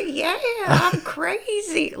yeah, I'm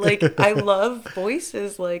crazy. Like, I love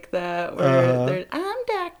voices like that where they're, I'm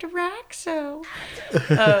Dr. Roxo.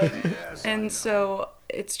 And so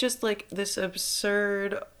it's just like this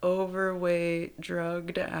absurd, overweight,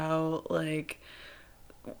 drugged out, like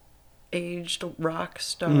aged rock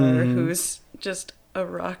star who's just a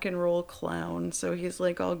rock and roll clown. So he's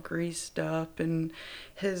like all greased up, and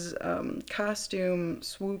his costume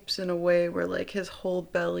swoops in a way where like his whole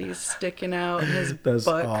belly's sticking out and his butt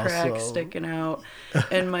crack sticking out.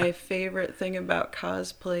 And my favorite thing about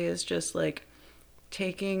cosplay is just like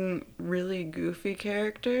taking really goofy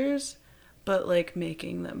characters but like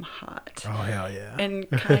making them hot. Oh hell yeah. And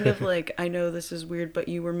kind of like, I know this is weird, but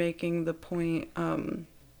you were making the point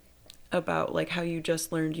about like how you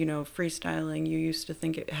just learned, you know, freestyling. You used to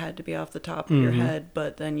think it had to be off the top of your head,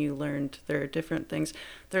 but then you learned there are different things.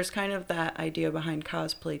 There's kind of that idea behind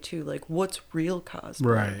cosplay too, like what's real cosplay?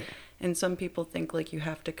 Right. And some people think like you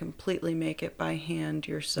have to completely make it by hand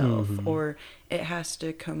yourself, or it has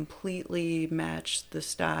to completely match the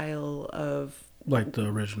style of Like the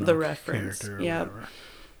original the reference. character or Yeah. whatever.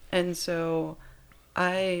 And so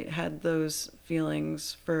I had those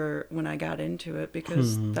feelings for when I got into it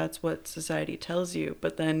because that's what society tells you.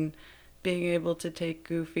 But then being able to take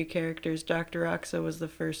goofy characters, Dr. Roxo was the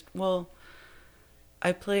first. Well,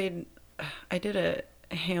 I did a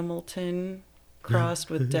Hamilton crossed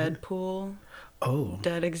with Deadpool. Oh.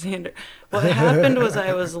 Dead Alexander. What happened was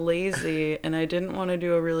I was lazy and I didn't want to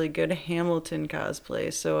do a really good Hamilton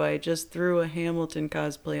cosplay, so I just threw a Hamilton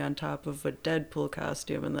cosplay on top of a Deadpool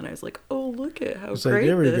costume, and then I was like, "Oh, look at how It's great like,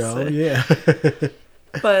 there we this go. is!" Yeah.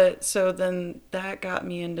 But so then that got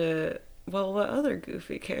me into, well, what other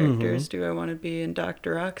goofy characters do I want to be? And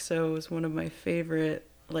Dr. Oxo was one of my favorite.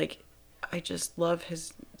 Like, I just love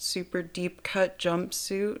his super deep cut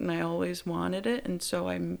jumpsuit, and I always wanted it, and so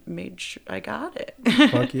I made sure I got it.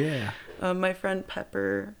 Fuck yeah. My friend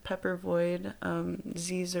Pepper Void,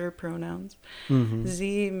 Z's are pronouns.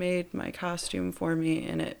 Z made my costume for me,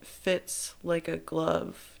 and it fits like a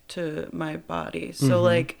glove to my body. So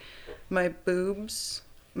like my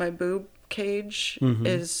boob cage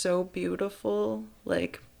is so beautiful.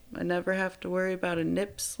 Like, I never have to worry about a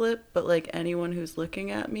nip slip, but like anyone who's looking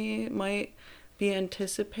at me might be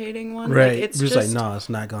anticipating one. Right. Like, it's just just like, no, it's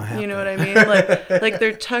not gonna happen. you know what I mean? Like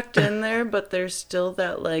they're tucked in there, but there's still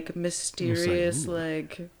that like mysterious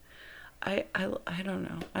like I don't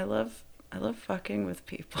know. I love fucking with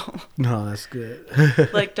people. No, that's good.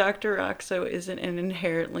 Like Dr. Roxo isn't an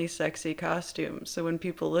inherently sexy costume, so when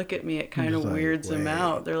people look at me, it kind of like, weirds them wait.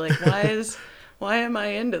 out. They're like, why am I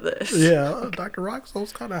into this? Yeah, Dr.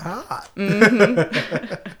 Roxo's kind of hot.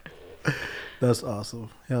 That's awesome.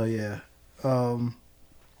 Hell yeah.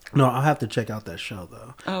 No, I'll have to check out that show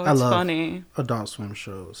though. Oh, I it's love funny. Adult Swim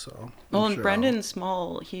shows. So. Well, I'm and sure Brendan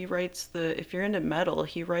Small, he writes if you're into metal,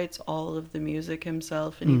 he writes all of the music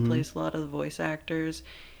himself, and he plays a lot of the voice actors.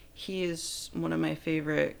 He is one of my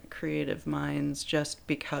favorite creative minds just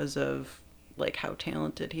because of like how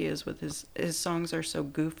talented he is with his songs are so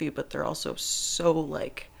goofy, but they're also so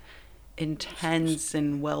like intense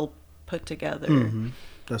and well put together.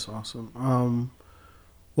 That's awesome.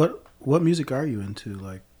 What music are you into?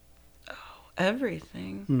 Like,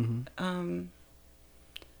 Everything.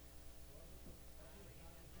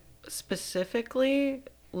 Specifically,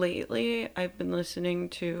 lately, I've been listening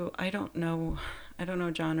to, I don't know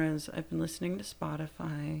genres. I've been listening to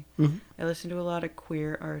Spotify. I listen to a lot of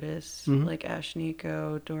queer artists like Ash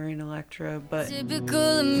Nico, Doreen Electra, but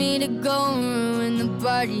Typical of me to go and ruin the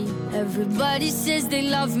party. Everybody says they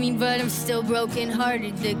love me, but I'm still broken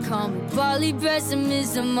hearted. They call me poly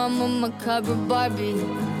pessimism. I'm a macabre Barbie.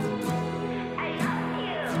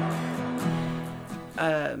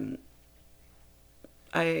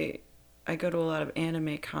 I go to a lot of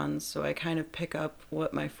anime cons, so I kind of pick up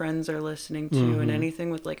what my friends are listening to, and anything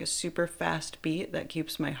with like a super fast beat that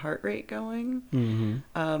keeps my heart rate going.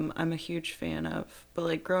 I'm a huge fan of. But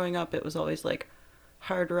like growing up, it was always like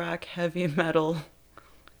hard rock, heavy metal,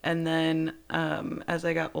 and then as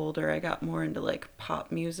I got older, I got more into like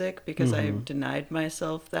pop music because I denied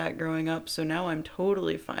myself that growing up. So now I'm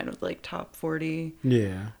totally fine with like top 40.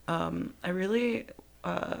 yeah, I really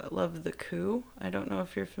love The Coup. I don't know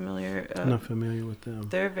if you're familiar. I'm not familiar with them.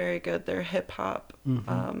 They're very good. They're hip hop.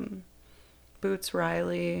 Boots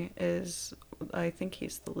Riley is, I think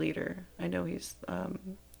he's the leader. I know he's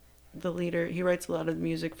the leader. He writes a lot of the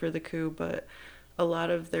music for The Coup, but a lot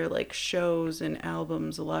of their like shows and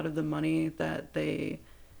albums, a lot of the money that they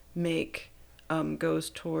make goes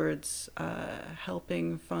towards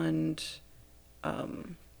helping fund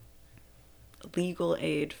legal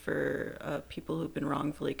aid for people who've been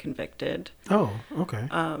wrongfully convicted. Oh, okay.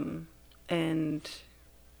 And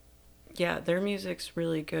yeah, their music's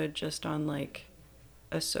really good just on like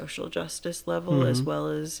a social justice level, as well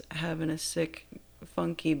as having a sick,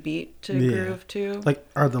 funky beat to groove to. Like,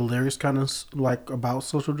 are the lyrics kind of like about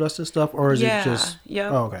social justice stuff, or is it just? Yeah,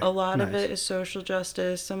 oh, okay. A lot of Nice. it is social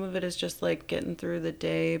justice. Some of it is just like getting through the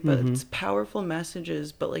day, but it's powerful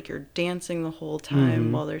messages. But like you're dancing the whole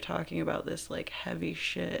time while they're talking about this like heavy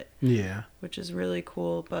shit, Yeah. which is really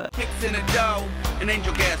cool. But Kicks in the dough, and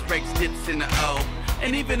angel gas breaks dips in the O.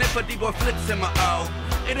 And even if a D-boy flips in my O,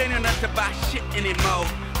 it ain't enough to buy shit anymore.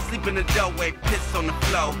 Sleep in the doorway, piss on the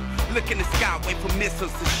floor. Look in the sky, wait for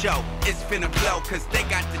missiles to show. It's finna blow, cause they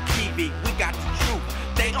got the TV, we got the truth.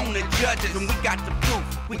 they own the judges, and we got the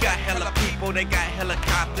proof. We got hella people, they got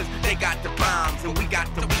helicopters, they got the bombs, and we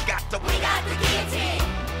got the guillotine.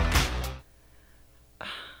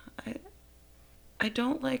 I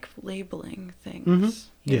don't like labeling things.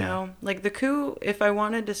 Mm-hmm. You Yeah. know? Like the coup, if I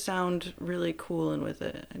wanted to sound really cool and with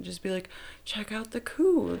it, I'd just be like, check out the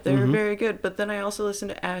coup. They're Mm-hmm. very good. But then I also listen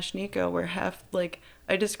to Ash Nico, where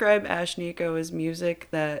I describe Ash Nico as music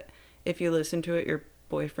that if you listen to it, your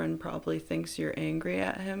boyfriend probably thinks you're angry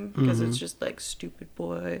at him because Mm-hmm. it's just like, stupid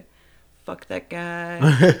boy, fuck that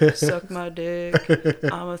guy, suck my dick,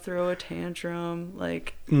 I'ma throw a tantrum.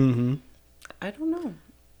 Like, Mm-hmm. I don't know.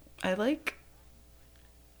 I like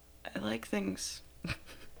things.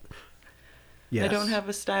 Yes. I don't have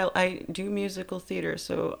a style. I do musical theater,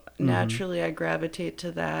 so naturally I gravitate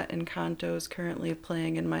to that. And Kanto is currently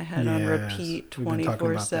playing in my head on Yes, repeat we've been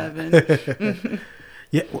talking about 24/7.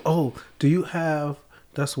 Yeah. Oh, do you have?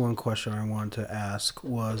 That's one question I wanted to ask.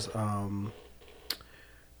 Was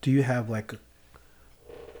do you have like?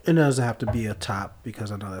 It doesn't have to be a top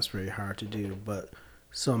because I know that's very hard to do, but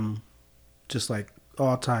some just like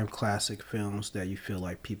all-time classic films that you feel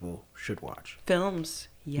like people should watch. Films,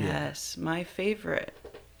 yes, my favorite.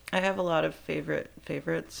 I have a lot of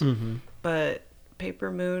favorites, but Paper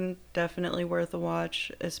Moon definitely worth a watch,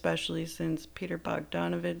 especially since Peter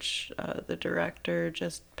Bogdanovich, the director,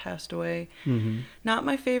 just passed away. Not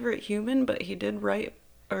my favorite human, but he did write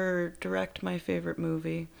or direct my favorite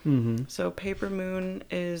movie. So Paper Moon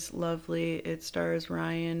is lovely. It stars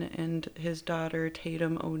Ryan and his daughter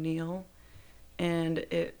Tatum O'Neal, and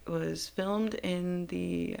it was filmed in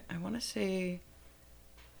the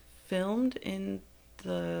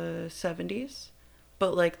 70s,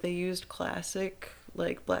 but like they used classic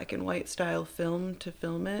like black and white style film to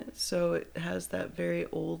film it, so it has that very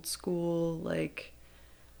old school like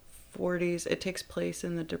 40s. It takes place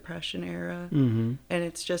in the Depression era, and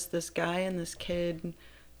it's just this guy and this kid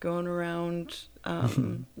going around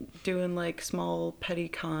doing like small petty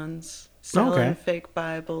cons, selling fake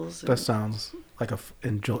Bibles. That sounds like a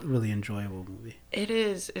really enjoyable movie. It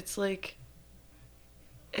is. It's like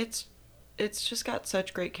it's just got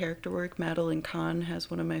such great character work. Madeline Kahn has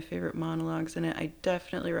one of my favorite monologues in it. I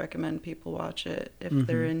definitely recommend people watch it if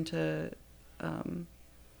they're into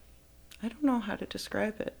I don't know how to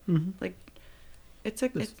describe it. Like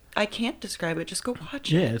I can't describe it. Just go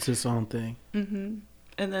watch it. Yeah, it's its own thing.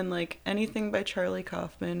 And then like anything by Charlie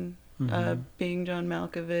Kaufman, Being John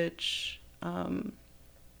Malkovich,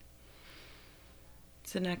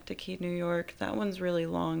 Synecdoche, New York. That one's really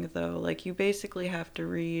long though. Like you basically have to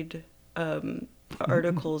read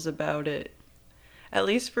articles about it. At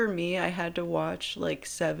least for me, I had to watch like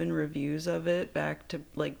 7 reviews of it back to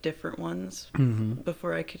like different ones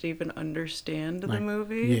before I could even understand the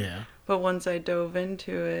movie. Yeah. But once I dove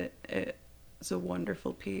into it, it's a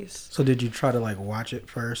wonderful piece. So did you try to like watch it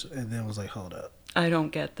first and then was like, hold up? I don't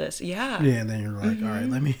get this. Yeah. Yeah, and then you're like, all right,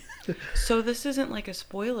 let me. So this isn't like a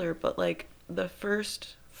spoiler, but like the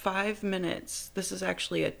first 5 minutes, this is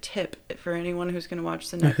actually a tip for anyone who's going to watch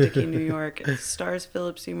Synecdoche, New York. It stars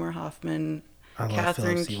Philip Seymour Hoffman, I love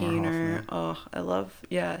Catherine Philip Seymour Keener. Hoffman. Oh, I love,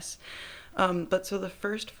 yes. But so the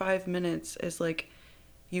first 5 minutes is like,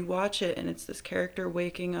 you watch it and it's this character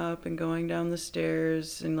waking up and going down the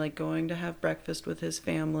stairs and like going to have breakfast with his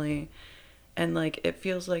family. And like, it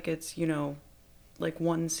feels like it's, you know, like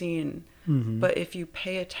one scene. But if you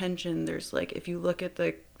pay attention, there's like, if you look at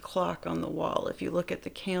the clock on the wall, if you look at the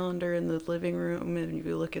calendar in the living room, and if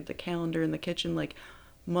you look at the calendar in the kitchen, like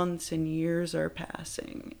months and years are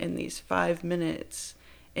passing in these 5 minutes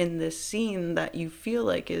in this scene that you feel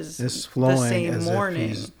like is It's flowing the same as if morning.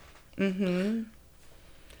 he's-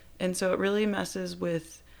 And so it really messes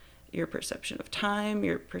with your perception of time,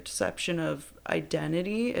 your perception of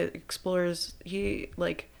identity. It explores,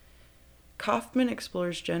 Kaufman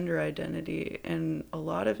explores gender identity in a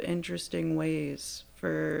lot of interesting ways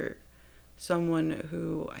for someone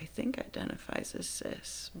who I think identifies as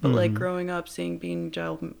cis. But like growing up, Being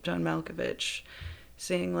John Malkovich,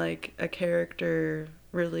 seeing like a character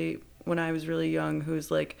really, when I was really young,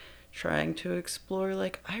 who's like trying to explore,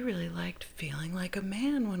 like, I really liked feeling like a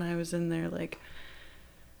man when I was in there. Like,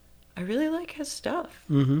 I really like his stuff.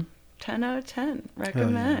 10 out of 10.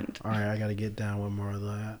 Recommend. All right, I got to get down with more of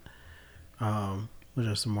that. Was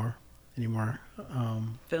there some more? Any more?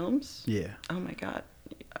 Films? Yeah. Oh my God.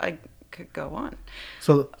 I could go on.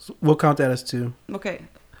 So we'll count that as 2. Okay.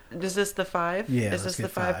 Is this the 5? Yeah, Is let's this the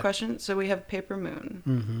get 5 5. question? So we have Paper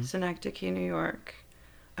Moon, Synecdoche, New York.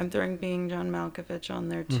 I'm throwing Being John Malkovich on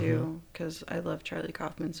there too, because I love Charlie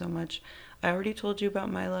Kaufman so much. I already told you about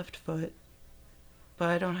My Left Foot, but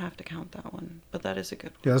I don't have to count that one. But that is a good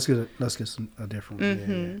one. Yeah, let's get a different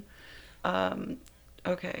one. Mm-hmm.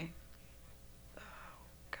 Yeah. Okay. Oh,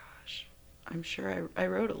 gosh. I'm sure I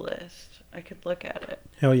wrote a list. I could look at it.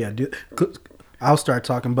 Hell yeah, dude. I'll start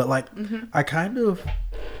talking, but like, I kind of.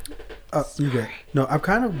 You good? No, I've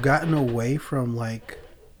kind of gotten away from like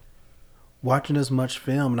watching as much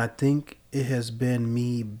film, and I think it has been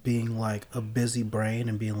me being like a busy brain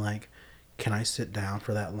and being like, can I sit down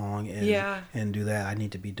for that long and do that? I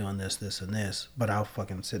need to be doing this, and this, but I'll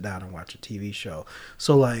fucking sit down and watch a TV show.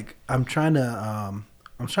 So like, I'm trying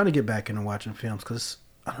to get back into watching films because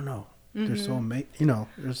I don't know, there's so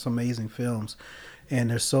there's amazing films, and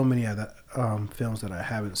there's so many other films that I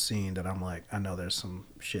haven't seen that I'm like, I know there's some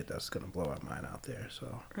shit that's gonna blow my mind out there.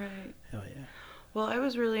 So Right. hell yeah. Well, I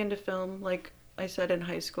was really into film. Like I said, in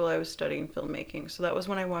high school, I was studying filmmaking. So that was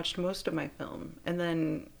when I watched most of my film. And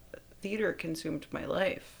then theater consumed my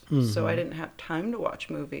life. So I didn't have time to watch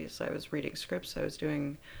movies. I was reading scripts. I was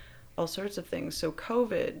doing all sorts of things. So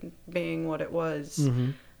COVID being what it was,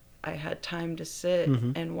 I had time to sit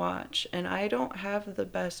and watch. And I don't have the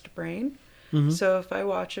best brain. So if I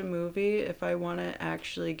watch a movie, if I want to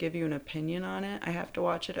actually give you an opinion on it, I have to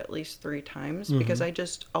watch it at least 3 times because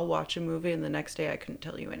I'll watch a movie and the next day I couldn't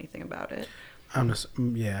tell you anything about it. I'm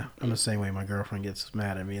the same way. My girlfriend gets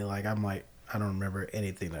mad at me. Like I'm like, I don't remember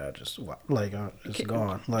anything that I just like. It's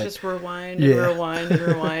gone. Like just rewind and rewind and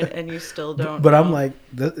rewind, and you still don't. But know. I'm like,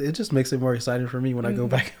 it just makes it more exciting for me when I go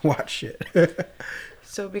back and watch shit.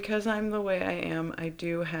 So because I'm the way I am, I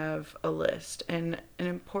do have a list. And an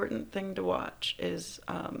important thing to watch is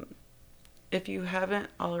if you haven't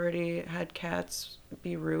already had Cats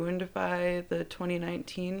be ruined by the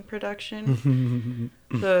 2019 production,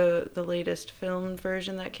 the latest film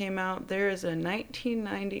version that came out, there is a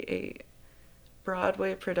 1998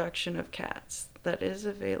 Broadway production of Cats that is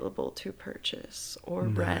available to purchase or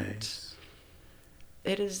rent.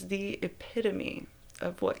 It is the epitome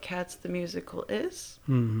of what Cats the musical is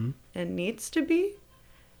and needs to be,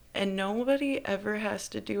 and nobody ever has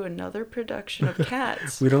to do another production of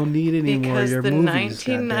Cats. We don't need any more of your movies. Because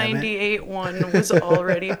the 1998 one was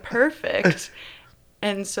already perfect,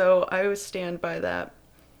 and so I would stand by that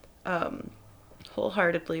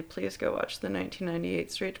wholeheartedly. Please go watch the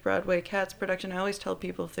 1998 straight to Broadway Cats production. I always tell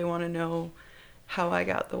people if they want to know how I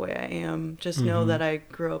got the way I am, just know that I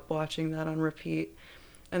grew up watching that on repeat.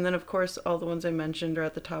 And then, of course, all the ones I mentioned are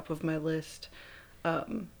at the top of my list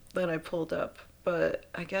that I pulled up. But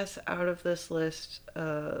I guess out of this list,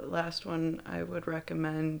 last one I would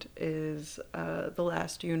recommend is The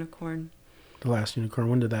Last Unicorn. The Last Unicorn.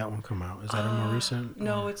 When did that one come out? Is that a more recent?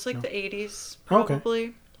 No, it's like the 80s, probably.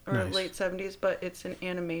 Okay. Or Nice. late 70s, but it's an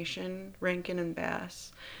animation, Rankin and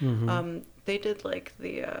Bass. They did like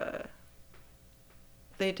the...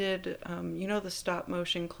 the stop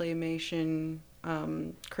motion claymation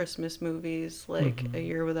Christmas movies, like A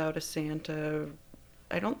Year Without a Santa.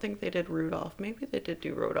 I don't think they did Rudolph. Maybe they did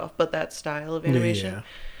do Rudolph, but that style of animation. Yeah.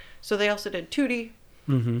 So they also did Tootie.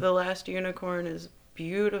 The Last Unicorn is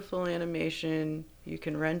beautiful animation. You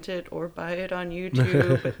can rent it or buy it on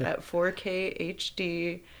YouTube at 4K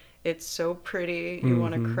HD. It's so pretty. You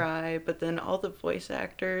want to cry. But then all the voice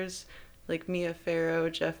actors, like Mia Farrow,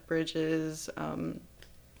 Jeff Bridges. God,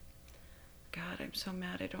 I'm so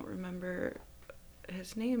mad I don't remember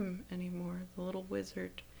his name anymore. The little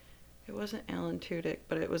wizard. It wasn't Alan Tudyk,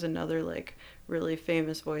 but it was another like really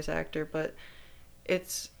famous voice actor. But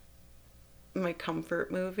it's my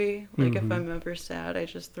comfort movie. Like if I'm ever sad, I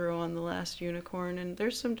just throw on The Last Unicorn, and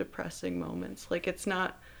there's some depressing moments. Like it's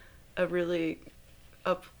not a really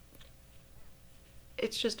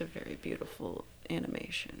it's just a very beautiful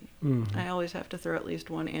animation. I always have to throw at least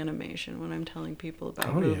one animation when I'm telling people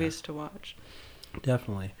about movies to watch.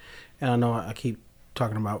 Definitely. And I know I keep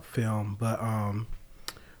talking about film, but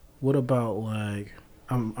what about like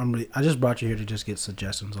I just brought you here to just get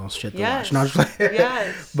suggestions on shit to watch. No, I'm just like,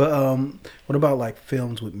 Yes. But what about like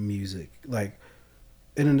films with music? Like,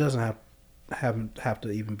 and it doesn't have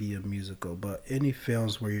to even be a musical, but any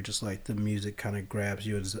films where you're just like the music kind of grabs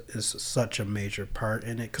you is such a major part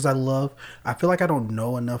in it. Because I feel like I don't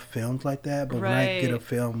know enough films like that, but when I get a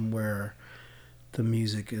film where the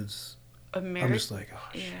music is, I'm just like, oh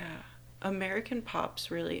shit. Yeah. American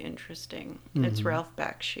Pop's really interesting. It's Ralph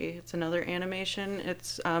Bakshi. It's another animation.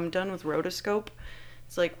 It's done with rotoscope.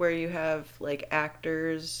 It's like where you have like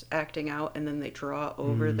actors acting out and then they draw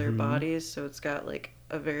over their bodies, so it's got like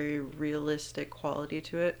a very realistic quality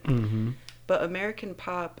to it. But American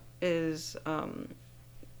Pop is an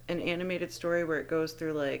animated story where it goes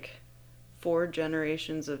through like 4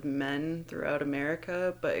 generations of men throughout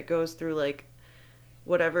America, but it goes through like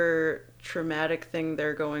whatever traumatic thing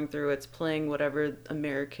they're going through, it's playing whatever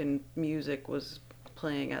American music was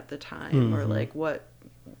playing at the time, or like what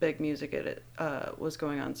big music it was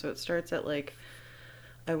going on. So it starts at like,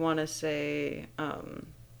 I want to say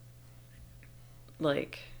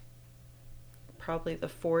like probably the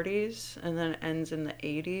 40s, and then it ends in the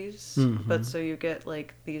 80s. But so you get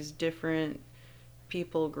like these different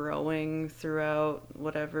people growing throughout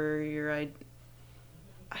whatever your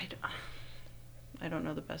I don't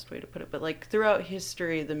know the best way to put it, but like throughout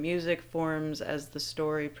history, the music forms as the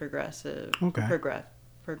story progresses.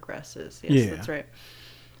 Progresses. Yes, that's right.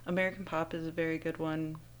 American pop is a very good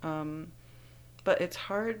one, but it's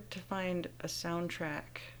hard to find a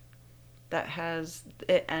soundtrack that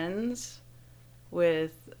it ends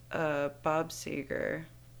with a Bob Seger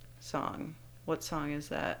song. What song is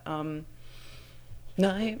that?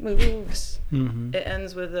 Night Moves. It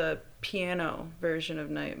ends with a piano version of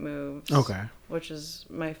Night Moves. Okay. Which is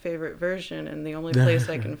my favorite version, and the only place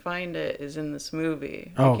I can find it is in this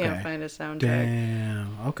movie. I can't find a soundtrack.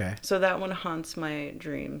 Damn. Okay. So that one haunts my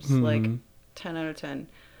dreams. Like 10 out of 10.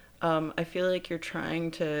 I feel like you're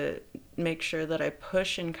trying to make sure that I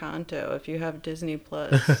push Encanto. If you have Disney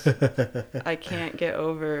Plus, I can't get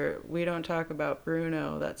over We Don't Talk About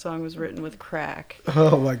Bruno. That song was written with crack.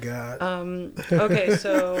 Oh my God. Okay,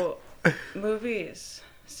 so movies,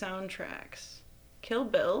 soundtracks. Kill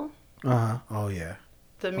Bill. Oh yeah.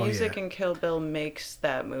 The music in Kill Bill makes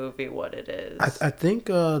that movie what it is. I think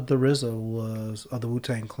the RZA was, the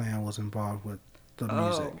Wu-Tang Clan was involved with the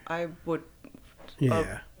music. I would.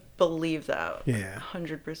 Yeah. Believe that. Yeah.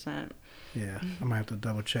 100%. Yeah. I might have to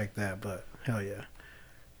double check that, but hell yeah.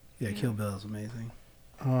 Yeah, Kill Bill is amazing.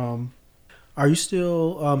 Are you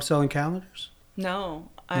still selling calendars? No.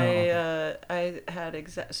 Okay. I had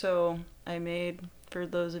so I made, for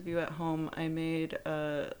those of you at home, I made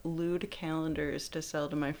lewd calendars to sell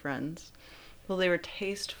to my friends. Well, they were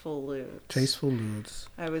tasteful lewds. Tasteful lewds.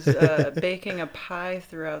 I was baking a pie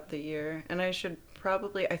throughout the year, and I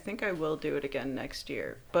think I will do it again next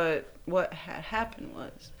year. But what had happened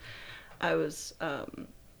was I was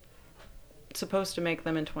supposed to make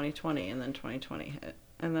them in 2020, and then 2020 hit.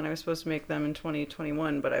 And then I was supposed to make them in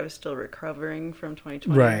 2021, but I was still recovering from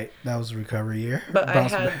 2020. Right. That was a recovery year. But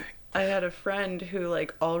I had a friend who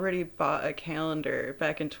like already bought a calendar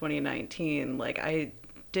back in 2019. Like I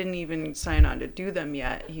didn't even sign on to do them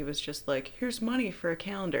yet. He was just like, here's money for a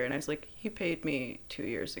calendar. And I was like, he paid me 2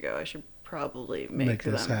 years ago. I should probably make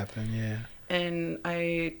this happen. Yeah. And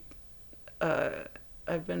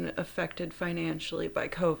I've been affected financially by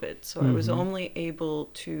COVID, so I was only able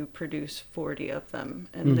to produce 40 of them,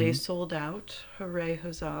 and they sold out. Hooray,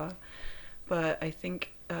 huzzah. But I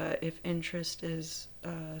think if interest is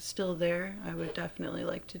still there, I would definitely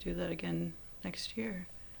like to do that again next year.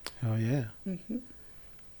 Oh yeah.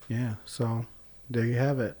 Yeah, so there you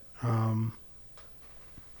have it.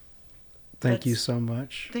 Thank you so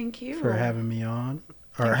much. Thank you for having me on.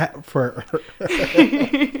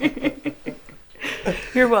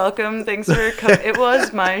 You're welcome. Thanks for coming. It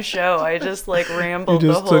was my show. I just like rambled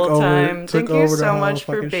the whole time. Thank you so much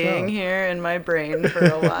for being here in my brain for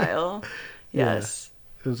a while. Yes.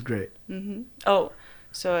 Yeah, it was great. Oh,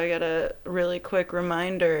 so I got a really quick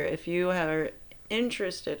reminder. If you are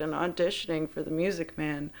interested in auditioning for The Music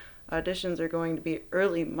Man, auditions are going to be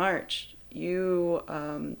early March. You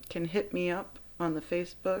can hit me up on the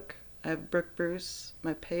Facebook. I have Brooke Bruce,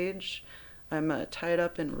 my page. I'm tied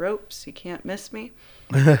up in ropes. You can't miss me.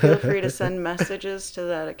 Feel free to send messages to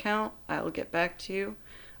that account. I'll get back to you.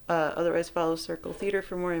 Otherwise, follow Circle Theater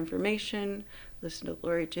for more information. Listen to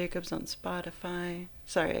Lori Jacobs on Spotify.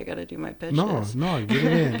 Sorry, I got to do my pitches. No,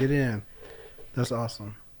 get it in. That's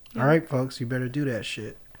awesome. Yeah. All right, folks, you better do that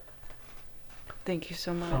shit. Thank you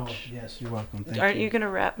so much. Oh, yes, you're welcome. Aren't you going to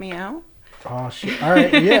wrap me out? Oh, shit. All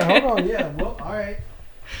right. Yeah, hold on. Yeah, well, all right.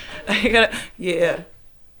 I got to, yeah.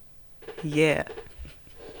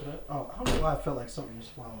 Oh, I don't know why I felt like something was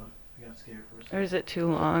swallowed. I got scared for a second. Or is it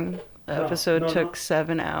too long? The episode took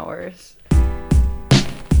 7 hours.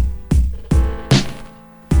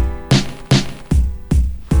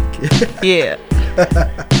 Yeah.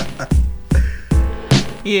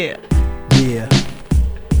 Yeah. Yeah.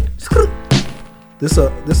 This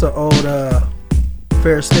a old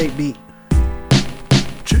Fair State beat.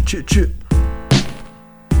 Chip.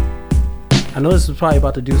 I know this is probably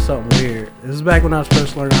about to do something weird. This is back when I was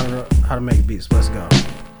first learning how to make beats. Let's go.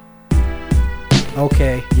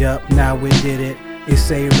 Okay, yep, now we did it. It's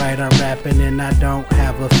say right, I'm rapping and I don't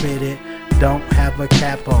have a fitted. Don't have a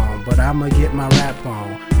cap on, but I'ma get my rap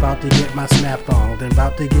on. About to get my snap on, then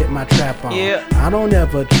about to get my trap on. Yeah. I don't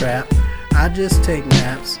ever trap, I just take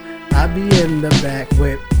naps. I be in the back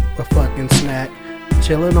with a fucking snack,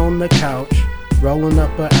 chilling on the couch, rolling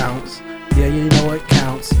up an ounce. Yeah, you know it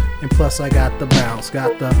counts. And plus I got the bounce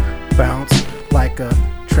like a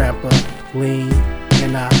trampoline.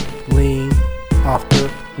 And I lean off the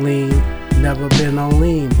lean. Never been on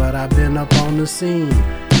lean, but I've been up on the scene.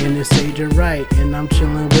 And it's Agent Right, and I'm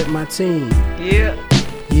chilling with my team. Yeah.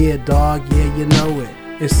 Yeah, dog, yeah, you know it.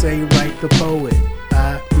 It's A Right the poet.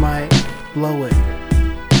 I might blow it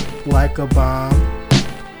like a bomb.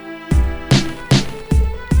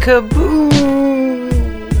 Kaboom!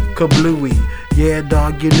 Kablooey. Yeah,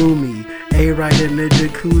 dog, you knew me. A right in the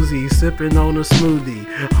jacuzzi, sipping on a smoothie.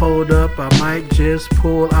 Hold up, I might just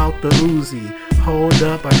pull out the Uzi. Hold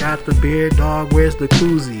up, I got the beer, dog, where's the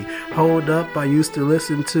koozie? Hold up, I used to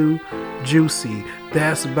listen to Juicy.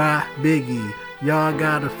 That's by Biggie. Y'all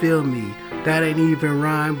gotta feel me. That ain't even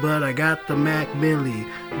rhyme, but I got the Mac Millie.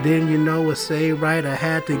 Then you know it's A right, I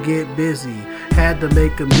had to get busy. Had to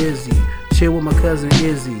make him busy. Chill with my cousin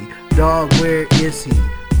Izzy. Dog, where is he?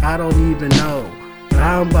 I don't even know. But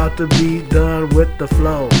I'm about to be done with the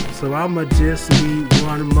flow. So I'ma just need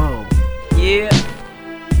one more. Yeah.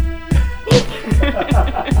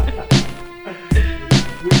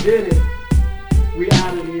 We did it. We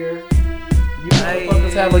out of here. You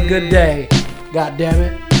motherfuckers have a good day. God damn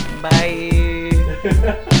it. Bye.